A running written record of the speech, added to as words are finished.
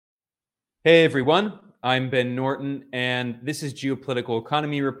Hey everyone, I'm Ben Norton, and this is Geopolitical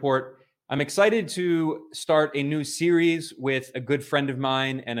Economy Report. I'm excited to start a new series with a good friend of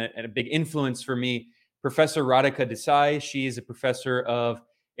mine and a big influence for me, Professor Radhika Desai. She is a professor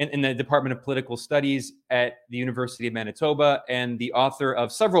in the Department of Political Studies at the University of Manitoba and the author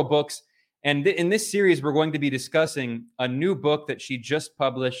of several books. And in this series, we're going to be discussing a new book that she just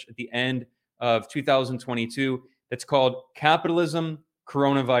published at the end of 2022 that's called Capitalism,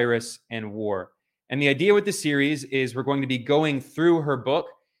 Coronavirus, and War. And the idea with the series is we're going to be going through her book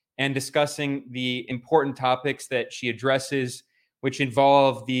and discussing the important topics that she addresses, which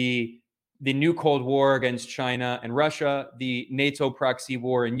involve the new Cold War against China and Russia, the NATO proxy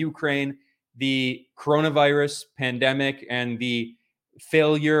war in Ukraine, the coronavirus pandemic, and the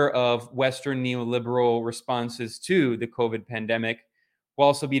failure of Western neoliberal responses to the COVID pandemic. We'll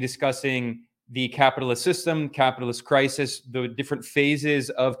also be discussing the capitalist system, capitalist crisis, the different phases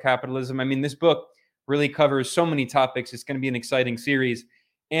of capitalism. I mean, this book really covers so many topics. It's going to be an exciting series.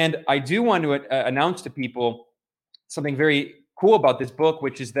 And I do want to announce to people something very cool about this book,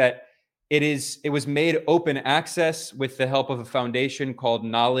 which is that it was made open access with the help of a foundation called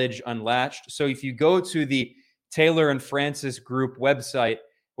Knowledge Unlatched. So if you go to the Taylor and Francis Group website,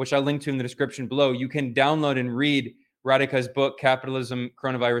 which I'll link to in the description below, you can download and read Radhika's book, Capitalism,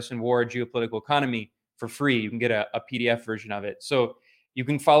 Coronavirus and War, Geopolitical Economy, for free. You can get a PDF version of it. So you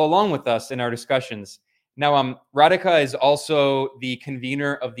can follow along with us in our discussions. Now, Radhika is also the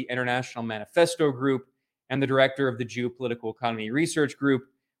convener of the International Manifesto Group and the director of the Geopolitical Economy Research Group,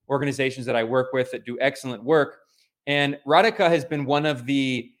 organizations that I work with that do excellent work. And Radhika has been one of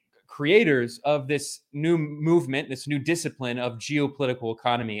the creators of this new movement, this new discipline of geopolitical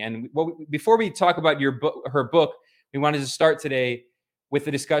economy. And before we talk about her book, we wanted to start today with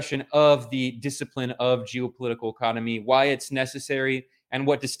the discussion of the discipline of geopolitical economy, why it's necessary, and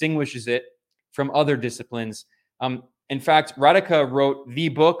what distinguishes it from other disciplines. In fact, Radhika wrote the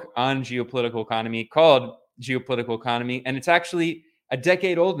book on geopolitical economy called Geopolitical Economy, and it's actually a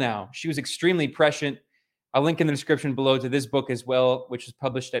decade old now. She was extremely prescient. I'll link in the description below to this book as well, which is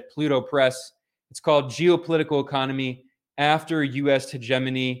published at Pluto Press. It's called Geopolitical Economy After U.S.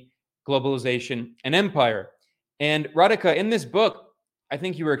 Hegemony, Globalization, and Empire. And Radhika, in this book, I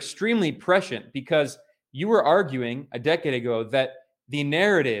think you were extremely prescient because you were arguing a decade ago that the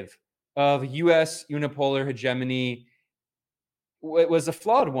narrative of U.S. unipolar hegemony was a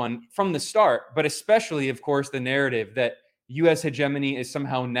flawed one from the start, but especially, of course, the narrative that U.S. hegemony is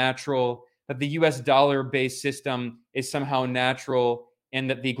somehow natural, that the U.S. dollar-based system is somehow natural, and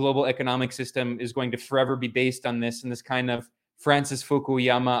that the global economic system is going to forever be based on this, and this kind of Francis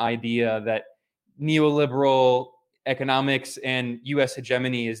Fukuyama idea that neoliberal economics and U.S.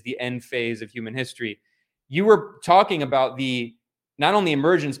 hegemony is the end phase of human history. You were talking about the not only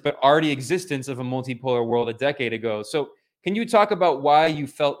emergence, but already existence of a multipolar world a decade ago. So can you talk about why you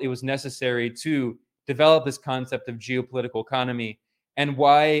felt it was necessary to develop this concept of geopolitical economy and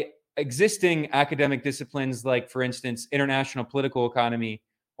why existing academic disciplines like, for instance, international political economy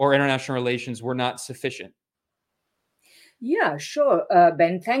or international relations were not sufficient? Yeah, sure.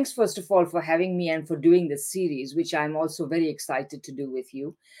 Ben, thanks first of all for having me and for doing this series, which I'm also very excited to do with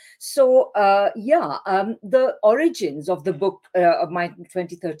you. The origins of the book, of my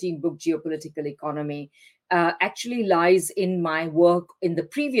 2013 book, Geopolitical Economy, actually lies in my work in the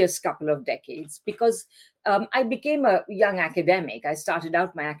previous couple of decades because I became a young academic. I started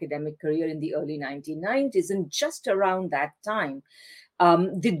out my academic career in the early 1990s, and just around that time,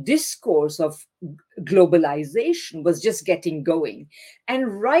 the discourse of globalization was just getting going.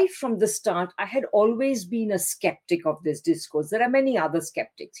 And right from the start, I had always been a skeptic of this discourse. There are many other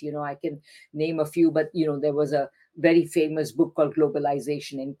skeptics, I can name a few, but, there was a very famous book called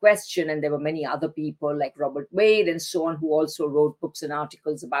Globalization in Question, and there were many other people like Robert Wade and so on who also wrote books and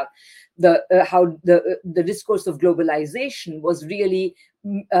articles about how the discourse of globalization was really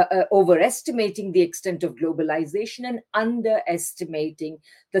overestimating the extent of globalization and underestimating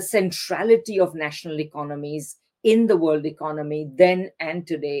the centrality of national economies in the world economy then and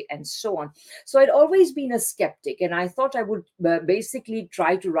today and so on. So I'd always been a skeptic, and I thought I would basically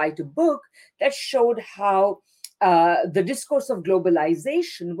try to write a book that showed how the discourse of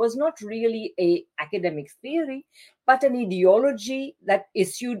globalization was not really a academic theory, but an ideology that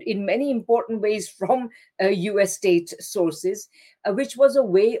issued in many important ways from US state sources, which was a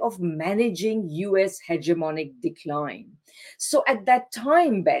way of managing US hegemonic decline. So at that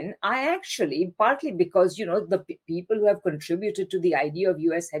time, Ben, I actually, partly because, the people who have contributed to the idea of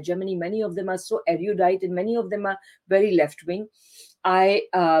US hegemony, many of them are so erudite and many of them are very left wing. I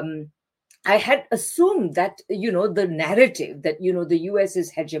I had assumed that, the narrative that, the US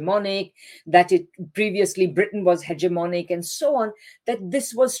is hegemonic, that it previously Britain was hegemonic, and so on, that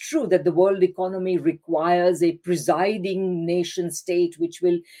this was true, that the world economy requires a presiding nation state which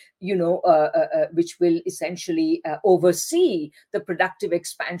will, which will essentially oversee the productive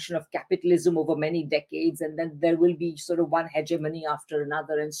expansion of capitalism over many decades, and then there will be sort of one hegemony after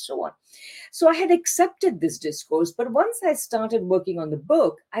another, and so on. So I had accepted this discourse. But once I started working on the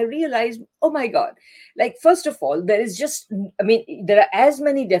book, I realized, oh my God, like, first of all, there is just, I mean, there are as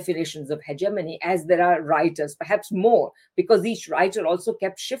many definitions of hegemony as there are writers, perhaps more, because each writer also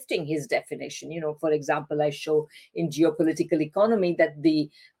kept shifting his definition. For example, I show in geopolitical economy that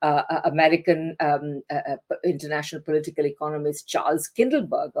the American international political economist Charles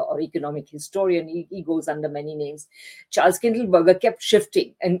Kindleberger, or economic historian, he goes under many names. Charles Kindleberger kept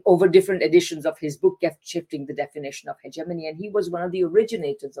shifting, and over different editions of his book, kept shifting the definition of hegemony. And he was one of the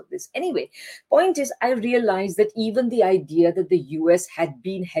originators of this. Anyway, point is, I realized that even the idea that the US had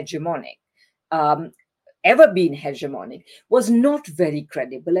been hegemonic, um, ever been hegemonic, was not very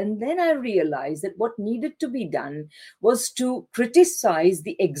credible. And then I realized that what needed to be done was to criticize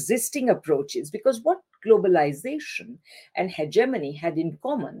the existing approaches, because what globalization and hegemony had in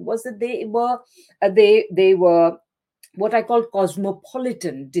common was that they were what I call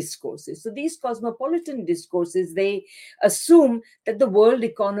cosmopolitan discourses. So these cosmopolitan discourses, they assume that the world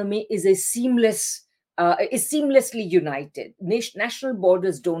economy is seamlessly united. National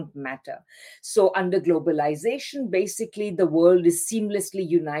borders don't matter. So under globalization, basically the world is seamlessly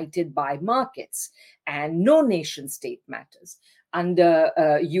united by markets, and no nation state matters. Under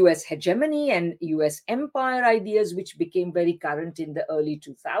US hegemony and US empire ideas, which became very current in the early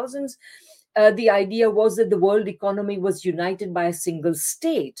 2000s, the idea was that the world economy was united by a single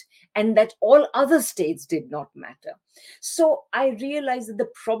state, and that all other states did not matter. So I realized that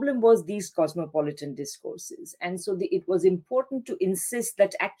the problem was these cosmopolitan discourses. And so it was important to insist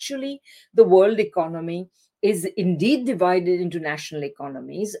that actually the world economy is indeed divided into national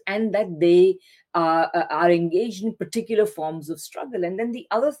economies, and that they are engaged in particular forms of struggle. And then the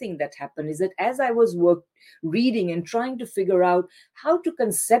other thing that happened is that as I was reading and trying to figure out how to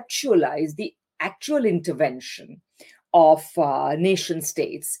conceptualize the actual intervention of nation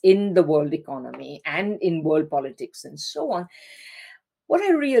states in the world economy and in world politics and so on, what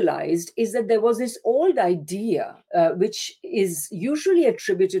I realized is that there was this old idea, which is usually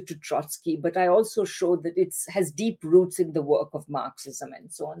attributed to Trotsky, but I also showed that it has deep roots in the work of Marxism and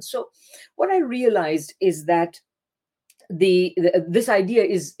so on. So, what I realized is that this idea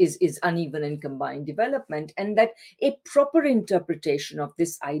is uneven and combined development, and that a proper interpretation of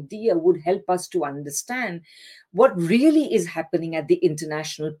this idea would help us to understand what really is happening at the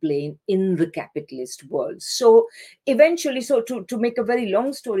international plane in the capitalist world. So eventually, so to make a very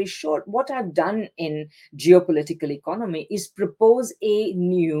long story short, what I've done in geopolitical economy is propose a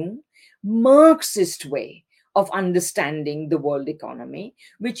new Marxist way of understanding the world economy,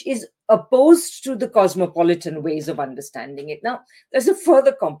 which is opposed to the cosmopolitan ways of understanding it. Now, there's a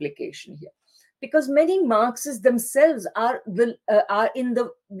further complication here, because many Marxists themselves are in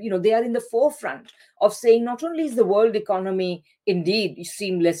the they are in the forefront of saying not only is the world economy indeed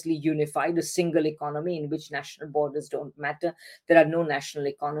seamlessly unified, a single economy in which national borders don't matter, there are no national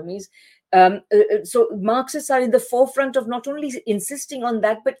economies. So Marxists are in the forefront of not only insisting on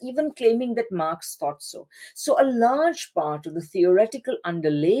that, but even claiming that Marx thought so. So a large part of the theoretical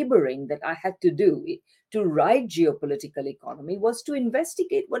underlaboring that I had to do to write geopolitical economy was to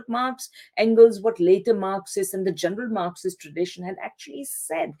investigate what Marx, Engels, what later Marxists and the general Marxist tradition had actually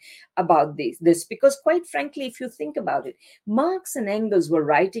said about this. Because quite frankly, if you think about it, Marx and Engels were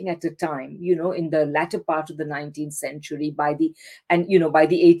writing at a time, in the latter part of the 19th century, by the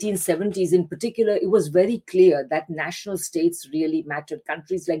 1870s in particular, it was very clear that national states really mattered.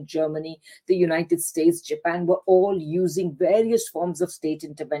 Countries like Germany, the United States, Japan were all using various forms of state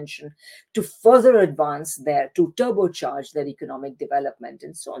intervention to further advance to turbocharge their economic development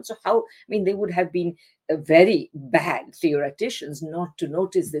and so on. So they would have been very bad theoreticians not to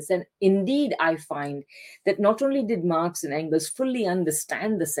notice this. And indeed, I find that not only did Marx and Engels fully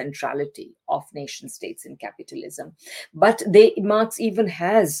understand the centrality of nation states in capitalism, but Marx even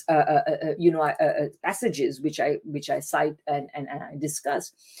has passages which I cite and I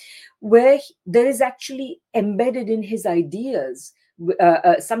discuss, where there is actually embedded in his ideas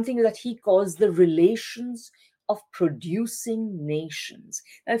something that he calls the relations of producing nations.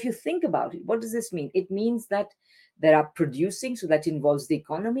 Now, if you think about it, what does this mean? It means that There are producing, so that involves the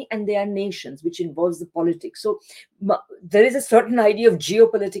economy, and there are nations, which involves the politics. So there is a certain idea of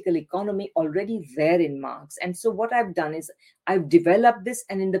geopolitical economy already there in Marx. And so what I've done is I've developed this,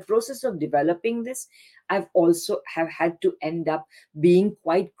 and in the process of developing this, I've also have had to end up being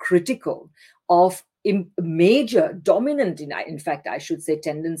quite critical of major dominant, in fact I should say,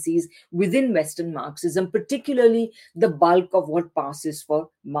 tendencies within Western Marxism, particularly the bulk of what passes for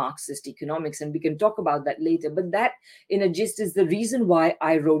Marxist economics. And we can talk about that later, but that in a gist is the reason why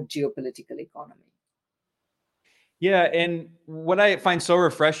I wrote Geopolitical Economy. Yeah, and what I find so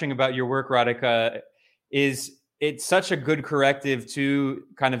refreshing about your work, Radhika, is it's such a good corrective to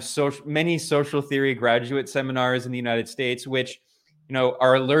kind of many social theory graduate seminars in the United States, which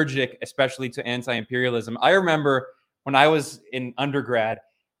are allergic, especially to anti-imperialism. I remember when I was in undergrad,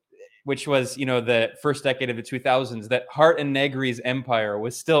 which was the first decade of the 2000s, that Hart and Negri's Empire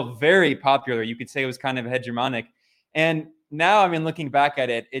was still very popular. You could say it was kind of hegemonic. And now, I mean, looking back at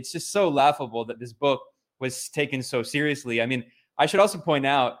it, it's just so laughable that this book was taken so seriously. I mean, I should also point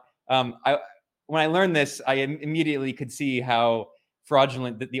out, when I learned this, I immediately could see how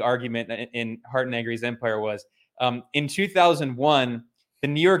fraudulent the argument in Hart and Negri's Empire was. In 2001, the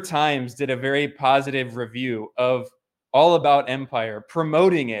New York Times did a very positive review of All About Empire,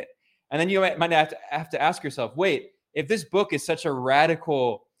 promoting it. And then you might have to ask yourself, wait, if this book is such a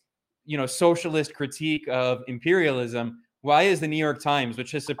radical, socialist critique of imperialism, why is the New York Times,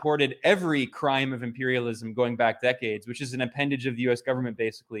 which has supported every crime of imperialism going back decades, which is an appendage of the US government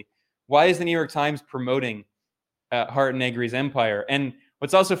basically, why is the New York Times promoting Hart and Negri's Empire? And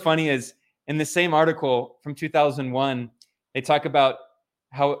what's also funny is in the same article from 2001, they talk about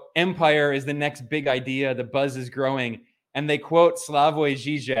how empire is the next big idea, the buzz is growing. And they quote Slavoj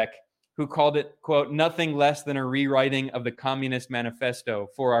Žižek, who called it, quote, nothing less than a rewriting of the Communist Manifesto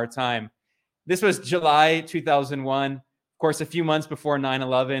for our time. This was July 2001, of course, a few months before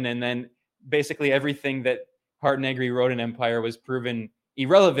 9/11. And then basically everything that Hart and Negri wrote in Empire was proven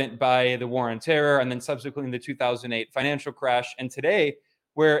irrelevant by the war on terror, and then subsequently the 2008 financial crash. And today,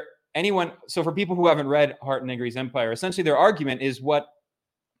 so for people who haven't read Hart and Negri's Empire, essentially their argument is what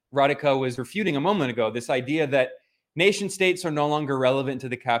Radhika was refuting a moment ago, this idea that nation states are no longer relevant to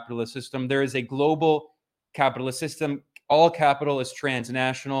the capitalist system. There is a global capitalist system. All capital is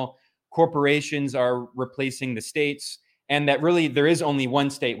transnational. Corporations are replacing the states, and that really there is only one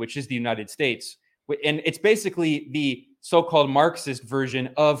state, which is the United States. And it's basically the so-called Marxist version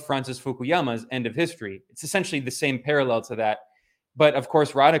of Francis Fukuyama's End of History. It's essentially the same parallel to that. But of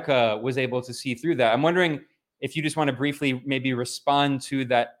course, Radhika was able to see through that. I'm wondering if you just want to briefly maybe respond to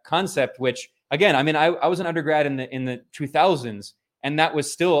that concept, which again, I mean, I was an undergrad in the 2000s, and that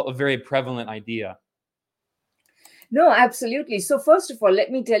was still a very prevalent idea. No, absolutely. So first of all, let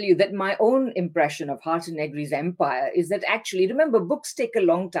me tell you that my own impression of Hart and Negri's Empire is that actually, remember, books take a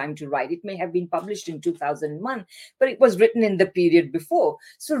long time to write. It may have been published in 2001, but it was written in the period before.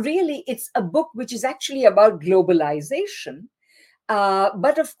 So really, it's a book which is actually about globalization.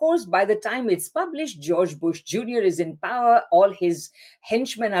 But of course, by the time it's published, George Bush Jr. is in power. All his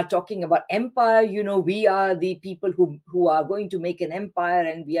henchmen are talking about empire. We are the people who are going to make an empire,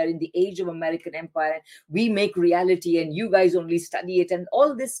 and we are in the age of American empire. We make reality, and you guys only study it. And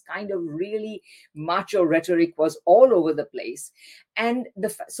all this kind of really macho rhetoric was all over the place. And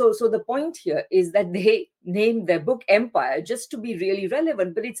so the point here is that they named their book Empire just to be really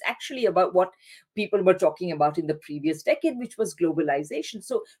relevant, but it's actually about what people were talking about in the previous decade, which was globalization.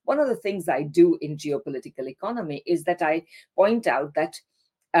 So one of the things I do in geopolitical economy is that I point out that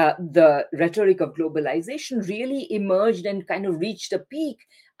the rhetoric of globalization really emerged and kind of reached a peak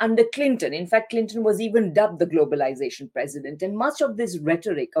under Clinton. In fact, Clinton was even dubbed the globalization president. And much of this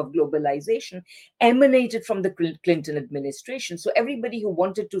rhetoric of globalization emanated from the Clinton administration. So everybody who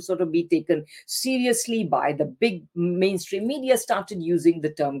wanted to sort of be taken seriously by the big mainstream media started using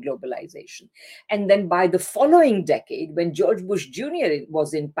the term globalization. And then by the following decade, when George Bush Jr.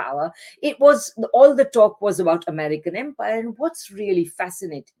 was in power, all the talk was about American empire. And what's really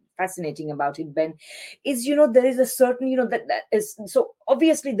fascinating about it, Ben, is there is a certain that is, so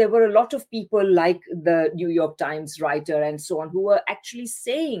obviously there were a lot of people like the New York Times writer and so on who were actually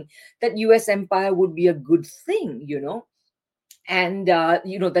saying that US empire would be a good thing, and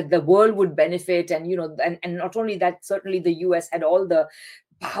that the world would benefit, and and not only that, certainly the US had all the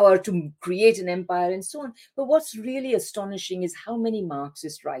power to create an empire and so on. But what's really astonishing is how many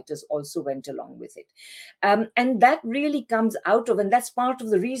Marxist writers also went along with it. And that really comes out of, and that's part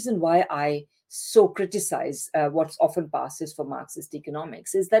of the reason why I so criticize what's often passes for Marxist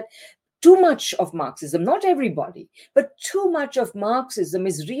economics, is that too much of Marxism, not everybody, but too much of Marxism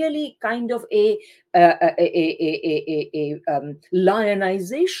is really kind of a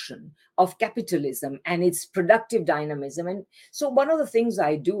lionization of capitalism and its productive dynamism. And so one of the things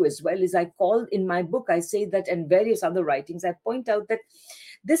I do as well is I call in my book, I say that, and various other writings, I point out that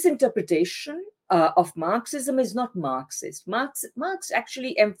this interpretation of Marxism is not Marxist. Marx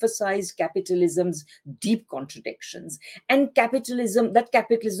actually emphasized capitalism's deep contradictions, and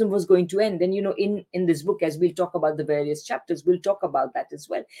capitalism was going to end. And, in this book, as we'll talk about the various chapters, we'll talk about that as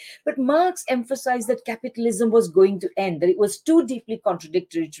well. But Marx emphasized that capitalism was going to end, that it was too deeply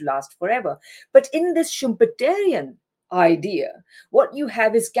contradictory to last forever. But in this Schumpeterian idea, what you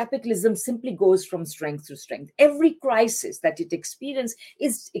have is capitalism simply goes from strength to strength. Every crisis that it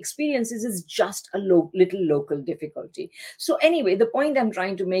experiences is just a little local difficulty. So anyway, the point I'm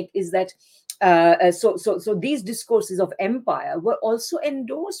trying to make is that so these discourses of empire were also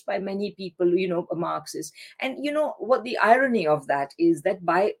endorsed by many people, Marxists. And what the irony of that is that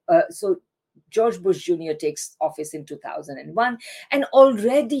George Bush Jr. takes office in 2001, and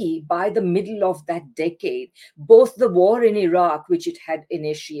already by the middle of that decade, both the war in Iraq, which it had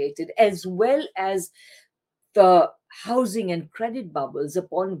initiated, as well as the housing and credit bubbles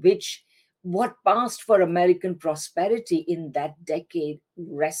upon which what passed for American prosperity in that decade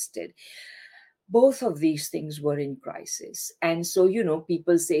rested, both of these things were in crisis. And so,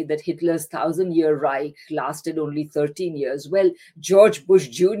 people say that Hitler's 1,000-year Reich lasted only 13 years. Well, George Bush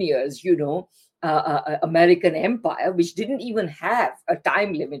Jr.'s, American empire, which didn't even have a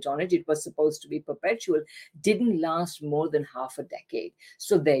time limit on it, it was supposed to be perpetual, didn't last more than half a decade.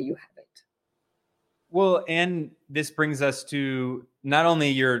 So there you have it. Well, and this brings us to not only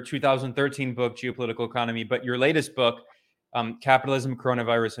your 2013 book, Geopolitical Economy, but your latest book, Capitalism,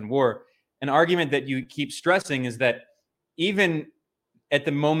 Coronavirus, and War. An argument that you keep stressing is that even at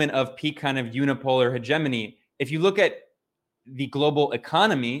the moment of peak kind of unipolar hegemony, if you look at the global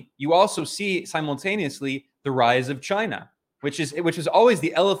economy, you also see simultaneously the rise of China, which is always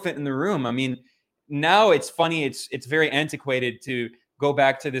the elephant in the room. I mean, now it's funny, it's very antiquated to go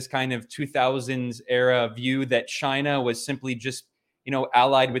back to this kind of 2000s era view that China was simply just,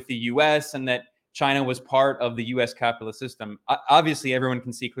 allied with the US and that China was part of the US capitalist system. Obviously, everyone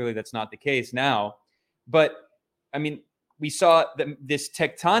can see clearly that's not the case now. But I mean, we saw this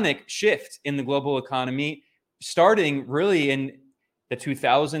tectonic shift in the global economy starting really in the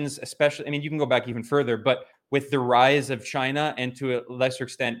 2000s, especially. I mean, you can go back even further, but with the rise of China and to a lesser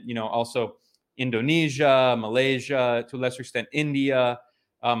extent, also Indonesia, Malaysia, to a lesser extent, India.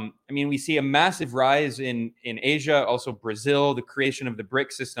 I mean, we see a massive rise in Asia, also Brazil, the creation of the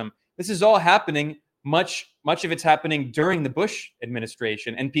BRIC system. This is all happening. Much of it's happening during the Bush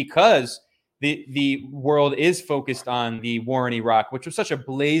administration, and because the world is focused on the war in Iraq, which was such a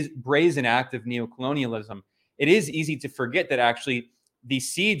brazen act of neocolonialism, it is easy to forget that actually the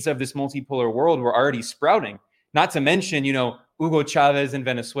seeds of this multipolar world were already sprouting. Not to mention, Hugo Chavez in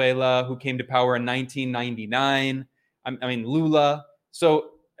Venezuela, who came to power in 1999. I mean, Lula.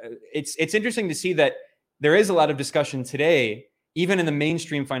 So it's interesting to see that there is a lot of discussion today. Even in the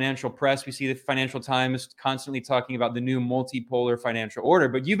mainstream financial press, we see the Financial Times constantly talking about the new multipolar financial order.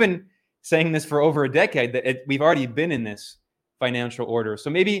 But you've been saying this for over a decade, that we've already been in this financial order. So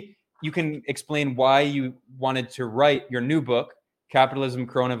maybe you can explain why you wanted to write your new book, Capitalism,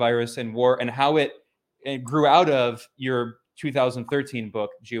 Coronavirus, and War, and how it grew out of your 2013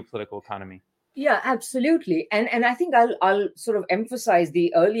 book, Geopolitical Economy. Yeah, absolutely. And I think I'll sort of emphasize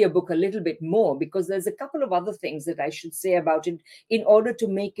the earlier book a little bit more, because there's a couple of other things that I should say about it in order to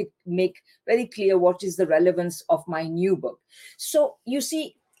make very clear what is the relevance of my new book. So you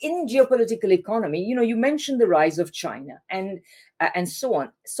see, in geopolitical economy, you mentioned the rise of China and so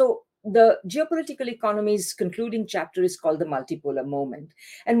on. So the geopolitical economy's concluding chapter is called the multipolar moment.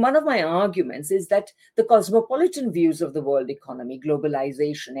 And one of my arguments is that the cosmopolitan views of the world economy,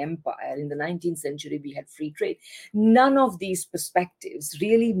 globalization, empire, in the 19th century, we had free trade. None of these perspectives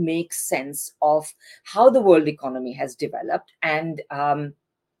really make sense of how the world economy has developed and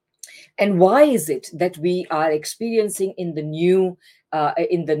why is it that we are experiencing in the new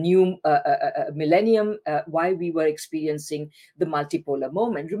millennium, why we were experiencing the multipolar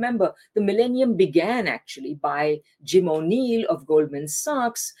moment. Remember, the millennium began actually by Jim O'Neill of Goldman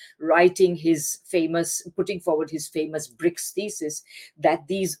Sachs putting forward his famous BRICS thesis that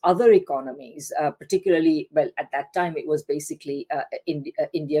these other economies, particularly, well, at that time it was basically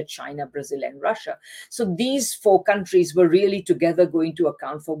India, China, Brazil, and Russia. So these four countries were really together going to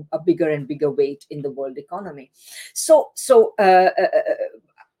account for a bigger and bigger weight in the world economy. So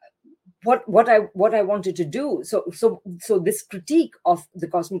what I wanted to do. So this critique of the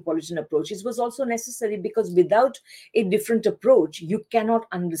cosmopolitan approaches was also necessary, because without a different approach, you cannot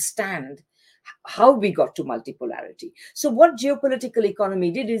understand how we got to multipolarity. So what geopolitical economy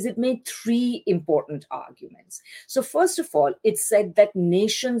did is it made three important arguments. So first of all, it said that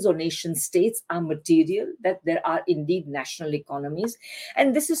nations or nation states are material, that there are indeed national economies.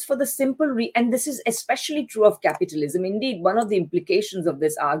 And this is for the and this is especially true of capitalism. Indeed, one of the implications of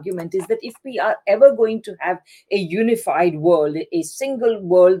this argument is that if we are ever going to have a unified world, a single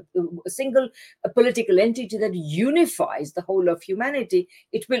world, a single political entity that unifies the whole of humanity,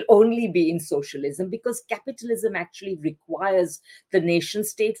 it will only be in socialism, because capitalism actually requires the nation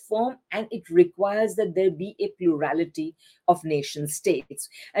state form, and it requires that there be a plurality of nation states.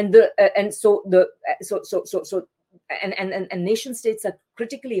 And the and so the so and nation states are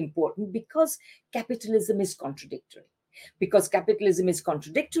critically important, because capitalism is contradictory. Because capitalism is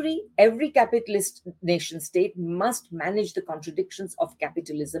contradictory, every capitalist nation state must manage the contradictions of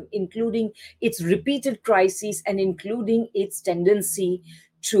capitalism, including its repeated crises and including its tendency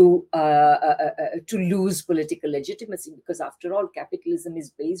to lose political legitimacy, because after all, capitalism is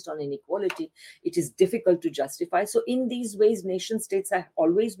based on inequality. It is difficult to justify. So in these ways, nation states have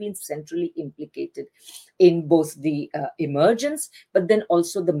always been centrally implicated in both the emergence, but then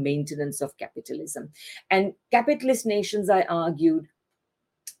also the maintenance of capitalism. And capitalist nations, I argued,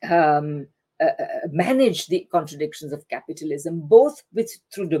 um, manage the contradictions of capitalism, both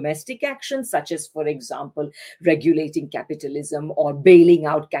through domestic actions, such as, for example, regulating capitalism or bailing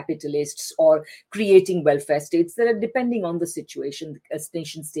out capitalists or creating welfare states that are depending on the situation. As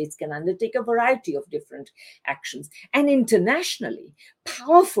nation states can undertake a variety of different actions. And internationally,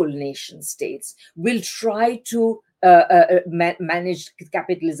 powerful nation states will try to manage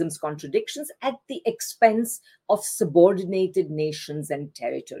capitalism's contradictions at the expense of subordinated nations and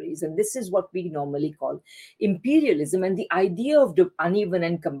territories. And this is what we normally call imperialism. And the idea of uneven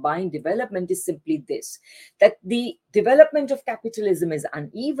and combined development is simply this, that the development of capitalism is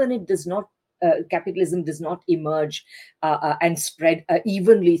uneven. It does not capitalism does not emerge and spread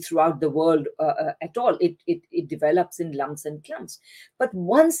evenly throughout the world at all. It develops in lumps and clumps. But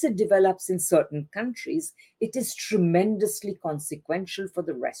once it develops in certain countries, it is tremendously consequential for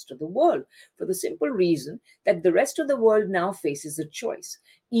the rest of the world, for the simple reason that the rest of the world now faces a choice: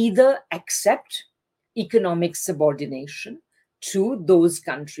 either accept economic subordination to those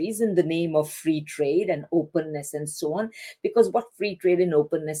countries in the name of free trade and openness and so on. Because what free trade and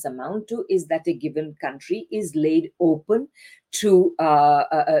openness amount to is that a given country is laid open to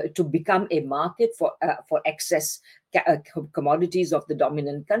become a market for excess commodities of the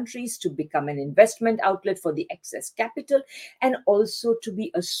dominant countries, to become an investment outlet for the excess capital, and also to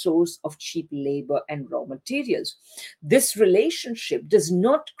be a source of cheap labor and raw materials. This relationship does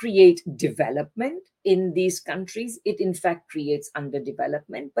not create development in these countries. It in fact creates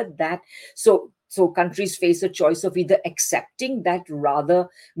underdevelopment. But so countries face a choice of either accepting that rather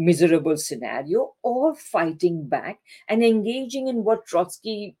miserable scenario or fighting back and engaging in what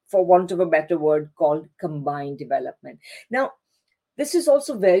Trotsky, for want of a better word, called combined development. Now, this is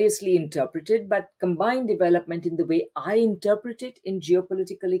also variously interpreted, but combined development, in the way I interpret it in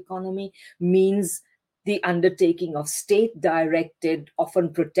geopolitical economy, means the undertaking of state-directed,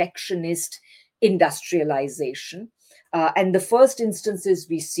 often protectionist industrialization. And the first instances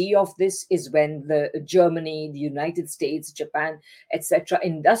we see of this is when Germany, the United States, Japan, etc.,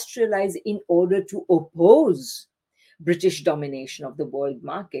 industrialize in order to oppose British domination of the world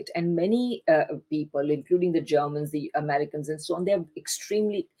market. And many people, including the Germans, the Americans, and so on, they're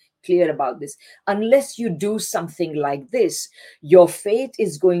extremely clear about this. Unless you do something like this, your fate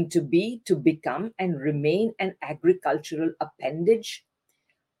is going to be to become and remain an agricultural appendage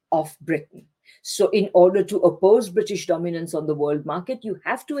of Britain. So in order to oppose British dominance on the world market, you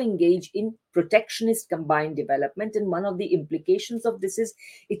have to engage in protectionist combined development. And one of the implications of this is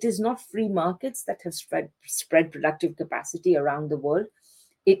it is not free markets that have spread productive capacity around the world.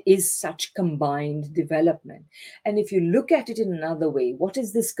 It is such combined development. And if you look at it in another way, what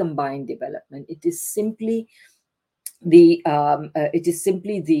is this combined development? It is simply the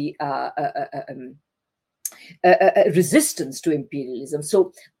resistance to imperialism.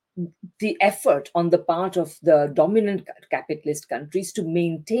 So the effort on the part of the dominant capitalist countries to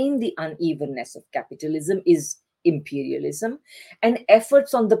maintain the unevenness of capitalism is imperialism, and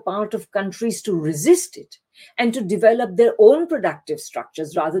efforts on the part of countries to resist it and to develop their own productive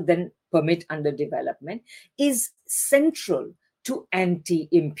structures rather than permit underdevelopment is central to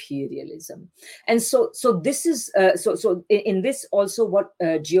anti-imperialism. And so this is so in this also what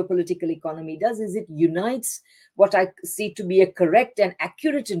geopolitical economy does is it unites what I see to be a correct and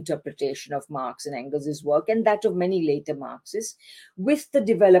accurate interpretation of Marx and Engels' work, and that of many later Marxists, with the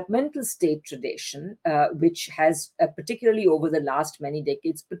developmental state tradition, which has, particularly over the last many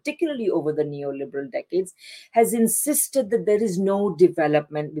decades, particularly over the neoliberal decades, has insisted that there is no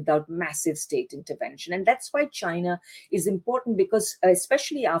development without massive state intervention. And that's why China is important, because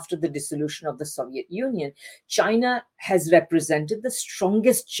especially after the dissolution of the Soviet Union, China has represented the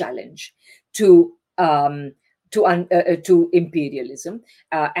strongest challenge to to imperialism,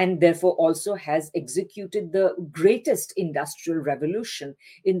 and therefore also has executed the greatest industrial revolution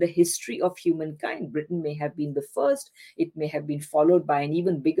in the history of humankind. Britain may have been the first, it may have been followed by an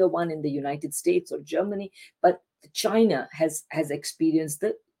even bigger one in the United States or Germany, but China has experienced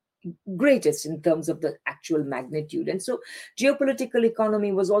the greatest in terms of the actual magnitude. And so geopolitical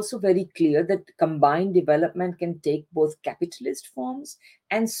economy was also very clear that combined development can take both capitalist forms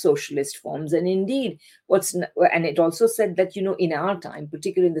and socialist forms. And indeed, and it also said that, in our time,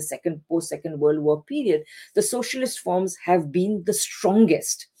 particularly in the post-Second World War period, the socialist forms have been the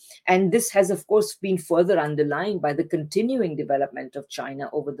strongest. And this has, of course, been further underlined by the continuing development of China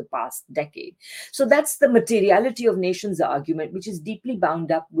over the past decade. So that's the materiality of nations argument, which is deeply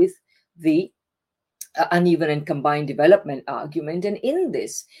bound up with the uneven and combined development argument. And in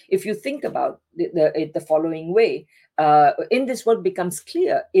this, if you think about it the following way, in this, what becomes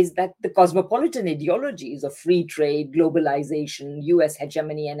clear is that the cosmopolitan ideologies of free trade, globalization, US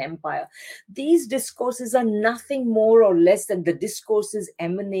hegemony, and empire, these discourses are nothing more or less than the discourses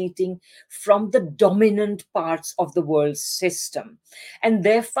emanating from the dominant parts of the world system. And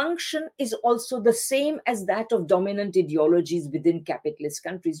their function is also the same as that of dominant ideologies within capitalist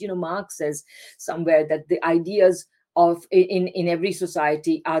countries. Marx says somewhere that the ideas of in every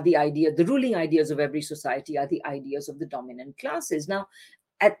society are the ruling ideas of every society are the ideas of the dominant classes. Now,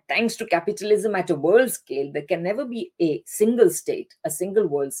 thanks to capitalism at a world scale, there can never be a single state, a single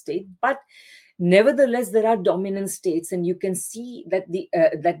world state, but nevertheless, there are dominant states, and you can see that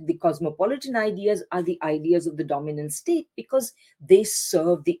the cosmopolitan ideas are the ideas of the dominant state because they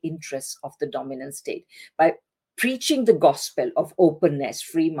serve the interests of the dominant state. By preaching the gospel of openness,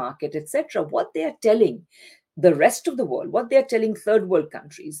 free market, etc., what they are telling the rest of the world, what they are telling third world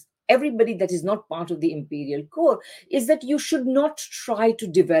countries, everybody that is not part of the imperial core, is that you should not try to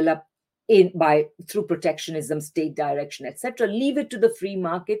develop through protectionism, state direction, etc. Leave it to the free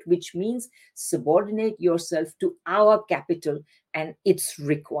market, which means subordinate yourself to our capital and its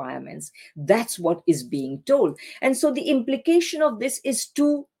requirements. That's what is being told. And so the implication of this is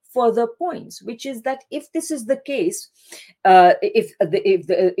two further points, which is that if this is the case,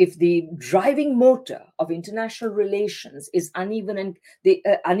 if the driving motor of international relations is uneven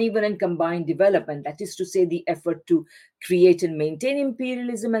and combined development, that is to say, the effort to create and maintain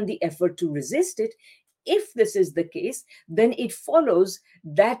imperialism and the effort to resist it, if this is the case, then it follows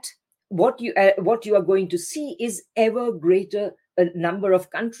that what you are going to see is ever greater a number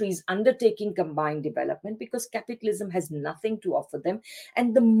of countries undertaking combined development, because capitalism has nothing to offer them.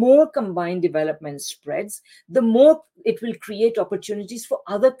 And the more combined development spreads, the more it will create opportunities for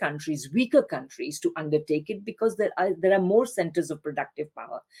other countries, weaker countries, to undertake it, because there are more centers of productive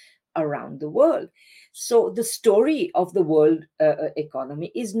power around the world. So the story of the world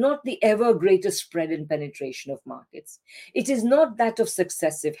economy is not the ever greater spread and penetration of markets. It is not that of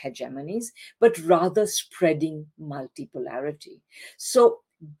successive hegemonies, but rather spreading multipolarity. So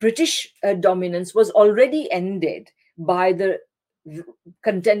British dominance was already ended by the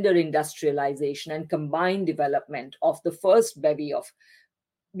contender industrialization and combined development of the first bevy of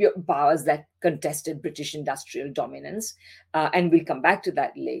powers that contested British industrial dominance, and we'll come back to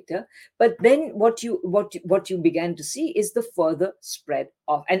that later. But then what you began to see is the further spread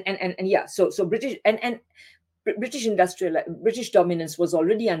of so British dominance was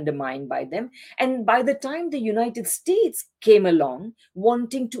already undermined by them. And by the time the United States came along,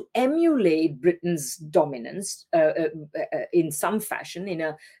 wanting to emulate Britain's dominance in some fashion, in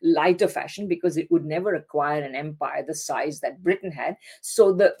a lighter fashion, because it would never acquire an empire the size that Britain had.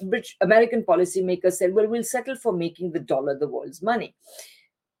 So the American policymakers said, well, we'll settle for making the dollar the world's money.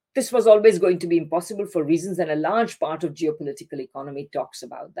 This was always going to be impossible for reasons, and a large part of geopolitical economy talks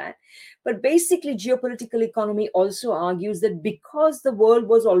about that. But basically, geopolitical economy also argues that because the world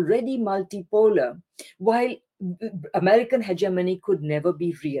was already multipolar, while American hegemony could never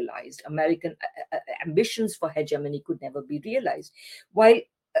be realized, American ambitions for hegemony could never be realized, while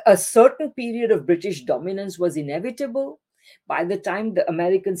a certain period of British dominance was inevitable, by the time the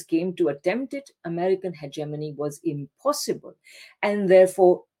Americans came to attempt it, American hegemony was impossible. And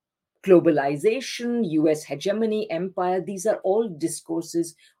therefore, globalization, US hegemony, empire, these are all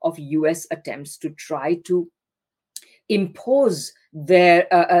discourses of US attempts to try to impose their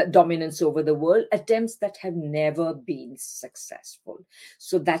dominance over the world, attempts that have never been successful.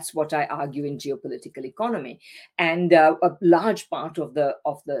 So that's what I argue in geopolitical economy. And a large part of the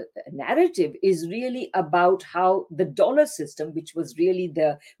narrative is really about how the dollar system, which was really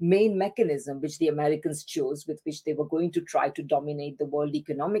the main mechanism which the Americans chose, with which they were going to try to dominate the world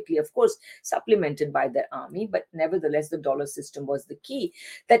economically, of course supplemented by their army, but nevertheless the dollar system was the key,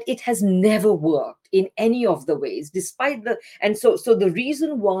 that it has never worked in any of the ways, despite the and so the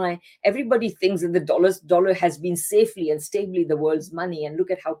reason why everybody thinks that the dollar has been safely and stably the world's money, and look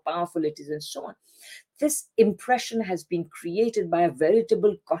at how powerful it is and so on, this impression has been created by a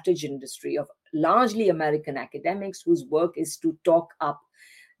veritable cottage industry of largely American academics whose work is to talk up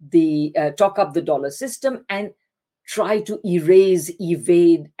the dollar system and try to erase,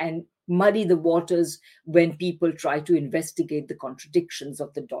 evade, and muddy the waters when people try to investigate the contradictions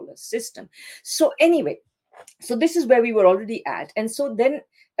of the dollar system. So anyway, so this is where we were already at. And so then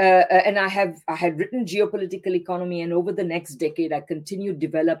and I had written geopolitical economy, and over the next decade I continued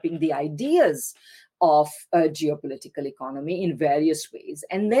developing the ideas of geopolitical economy in various ways.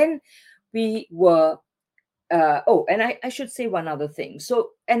 And then we were and I should say one other thing. So,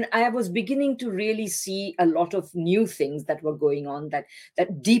 and I was beginning to really see a lot of new things that were going on that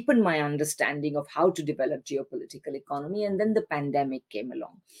deepened my understanding of how to develop geopolitical economy. And then the pandemic came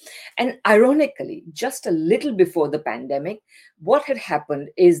along. And ironically, just a little before the pandemic, what had happened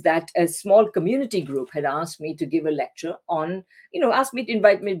is that a small community group had asked me to give a lecture on, asked me to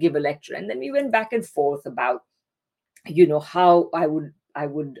invite me to give a lecture. And then we went back and forth about, how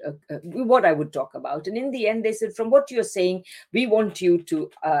what I would talk about. And in the end, they said, from what you're saying, we want you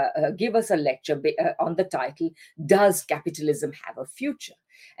to give us a lecture on the title, Does Capitalism Have a Future?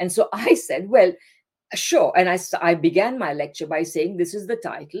 And so I said, well, sure. And I began my lecture by saying, this is the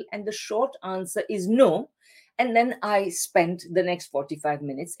title. And the short answer is no. And then I spent the next 45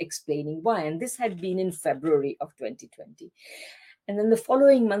 minutes explaining why. And this had been in February of 2020. And then the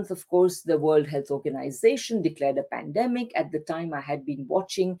following month, of course, the World Health Organization declared a pandemic. At the time, I had been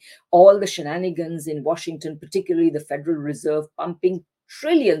watching all the shenanigans in Washington, particularly the Federal Reserve pumping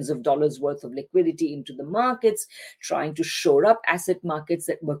trillions of dollars worth of liquidity into the markets, trying to shore up asset markets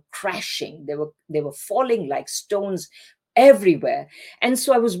that were crashing. They were falling like stones everywhere. And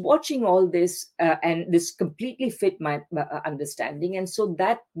so I was watching all this, and this completely fit my understanding. And so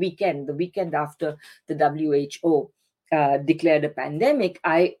that weekend, the weekend after the WHO declared a pandemic,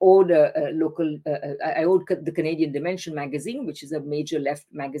 I owed I owed the Canadian Dimension magazine, which is a major left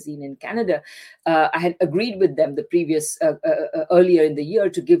magazine in Canada. I had agreed with them the previous earlier in the year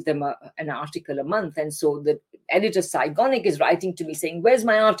to give them an article a month, and so the editor Saigonic is writing to me saying, "Where's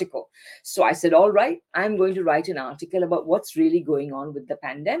my article?" So I said, "All right, I'm going to write an article about what's really going on with the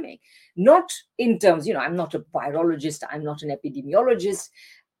pandemic, not in terms, I'm not a virologist, I'm not an epidemiologist."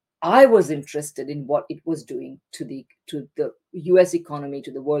 I was interested in what it was doing to the US economy,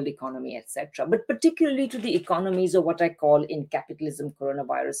 to the world economy, etc., but particularly to the economies of what I call in Capitalism,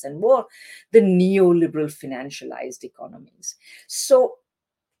 Coronavirus, and War, the neoliberal financialized economies. So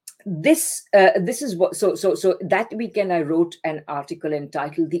this is what so that weekend I wrote an article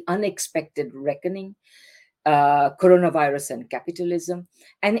entitled "The Unexpected Reckoning, Coronavirus and Capitalism."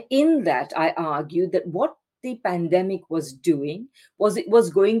 And in that, I argued that what the pandemic was doing was it was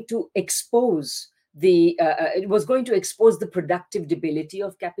going to expose the productive debility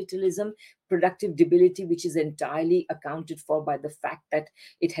of capitalism, productive debility which is entirely accounted for by the fact that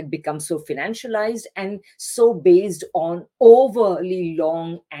it had become so financialized and so based on overly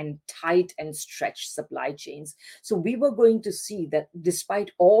long and tight and stretched supply chains. So we were going to see that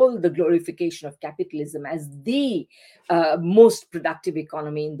despite all the glorification of capitalism as the most productive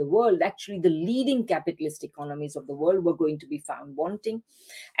economy in the world, actually the leading capitalist economies of the world were going to be found wanting.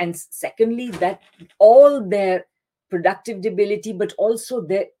 And secondly, that all their productive debility, but also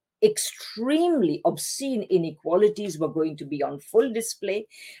their extremely obscene inequalities were going to be on full display.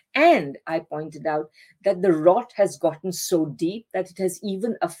 And I pointed out that the rot has gotten so deep that it has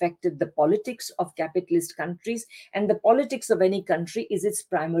even affected the politics of capitalist countries, and the politics of any country is its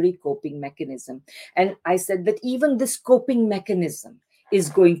primary coping mechanism. And I said that even this coping mechanism is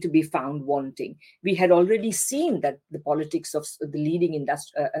going to be found wanting. We had already seen that the politics of the leading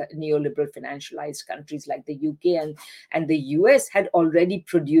neoliberal financialized countries like the UK and the US had already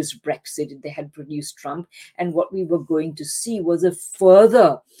produced Brexit, they had produced Trump, and what we were going to see was a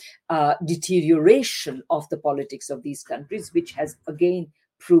further deterioration of the politics of these countries, which has again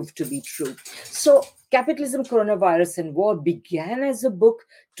proved to be true. So Capitalism, Coronavirus, and War began as a book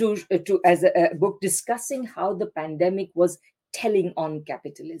as a book discussing how the pandemic was telling on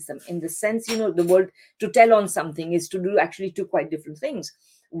capitalism, in the sense, the word to tell on something is to do actually two quite different things.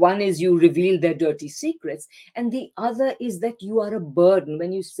 One is you reveal their dirty secrets, and the other is that you are a burden.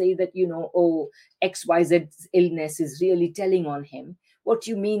 When you say that, oh, XYZ illness is really telling on him, what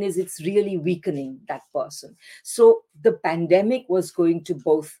you mean is it's really weakening that person. So the pandemic was going to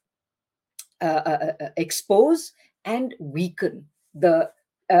both expose and weaken the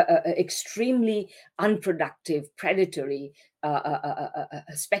extremely unproductive, predatory,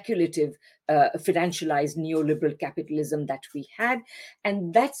 speculative, financialized neoliberal capitalism that we had.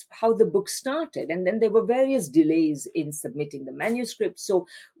 And that's how the book started. And then there were various delays in submitting the manuscript. So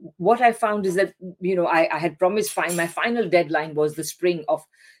what I found is that, I had promised my final deadline was the spring of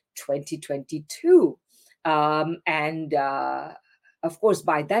 2022. And of course,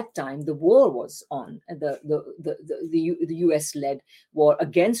 by that time, the war was on, the US-led war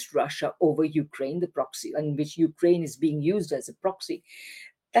against Russia over Ukraine, the proxy, in which Ukraine is being used as a proxy.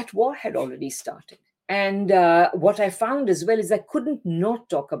 That war had already started. And what I found as well is I couldn't not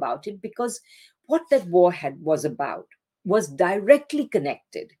talk about it, because what that war was about was directly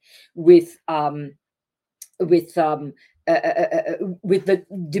connected with with um, with the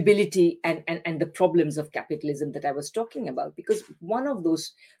debility and the problems of capitalism that I was talking about. Because one of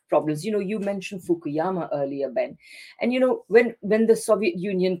those problems, you mentioned Fukuyama earlier, Ben, and when the Soviet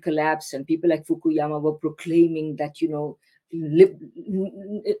Union collapsed and people like Fukuyama were proclaiming that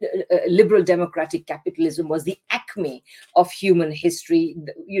liberal democratic capitalism was the acme of human history.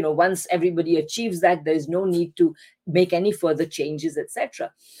 Once everybody achieves that, there is no need to make any further changes,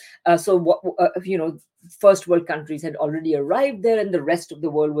 etc. So what first world countries had already arrived there, and the rest of the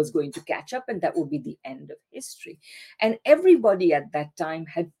world was going to catch up, and that would be the end of history. And everybody at that time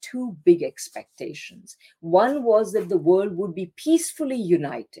had two big expectations. One was that the world would be peacefully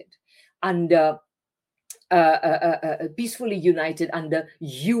united under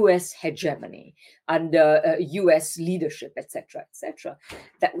US hegemony, under US leadership, etc., etc.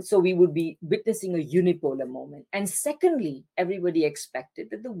 So we would be witnessing a unipolar moment. And secondly, everybody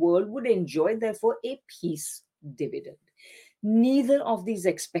expected that the world would enjoy, therefore, a peace dividend. Neither of these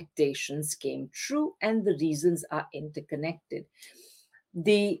expectations came true, and the reasons are interconnected.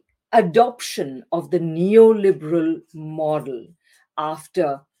 The adoption of the neoliberal model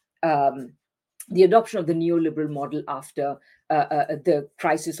after the adoption of the neoliberal model after the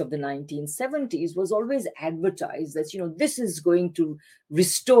crisis of the 1970s was always advertised as, this is going to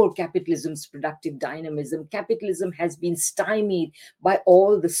restore capitalism's productive dynamism. Capitalism has been stymied by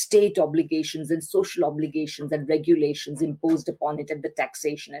all the state obligations and social obligations and regulations imposed upon it, and the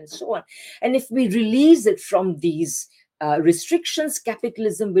taxation and so on. And if we release it from these restrictions,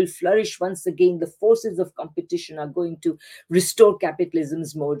 capitalism will flourish once again. The forces of competition are going to restore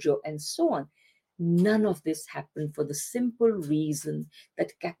capitalism's mojo, and so on. None of this happened, for the simple reason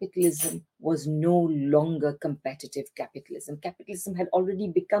that capitalism was no longer competitive capitalism. Capitalism had already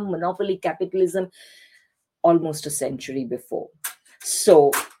become monopoly capitalism almost a century before.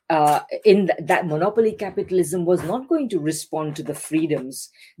 So in that monopoly capitalism was not going to respond to the freedoms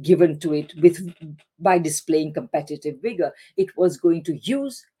given to it by displaying competitive vigor. It was going to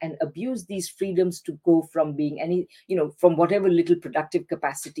use and abuse these freedoms to go from being from whatever little productive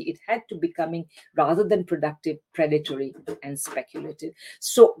capacity it had, to becoming, rather than productive, predatory and speculative.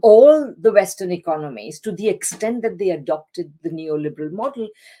 So all the Western economies, to the extent that they adopted the neoliberal model,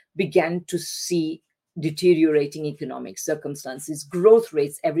 began to see deteriorating economic circumstances. Growth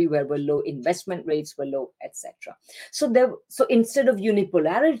rates everywhere were low, investment rates were low, etc. So instead of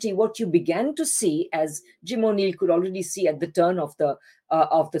unipolarity, what you began to see, as Jim O'Neill could already see at the turn of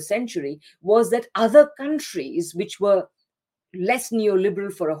the century, was that other countries which were less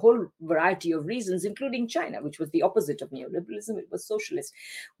neoliberal for a whole variety of reasons, including China, which was the opposite of neoliberalism, it was socialist,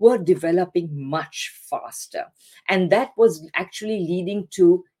 were developing much faster. And that was actually leading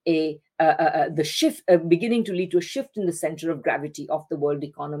to beginning to lead to a shift in the center of gravity of the world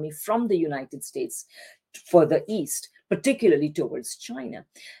economy from the United States further east, particularly towards China.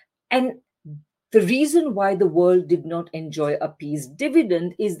 And the reason why the world did not enjoy a peace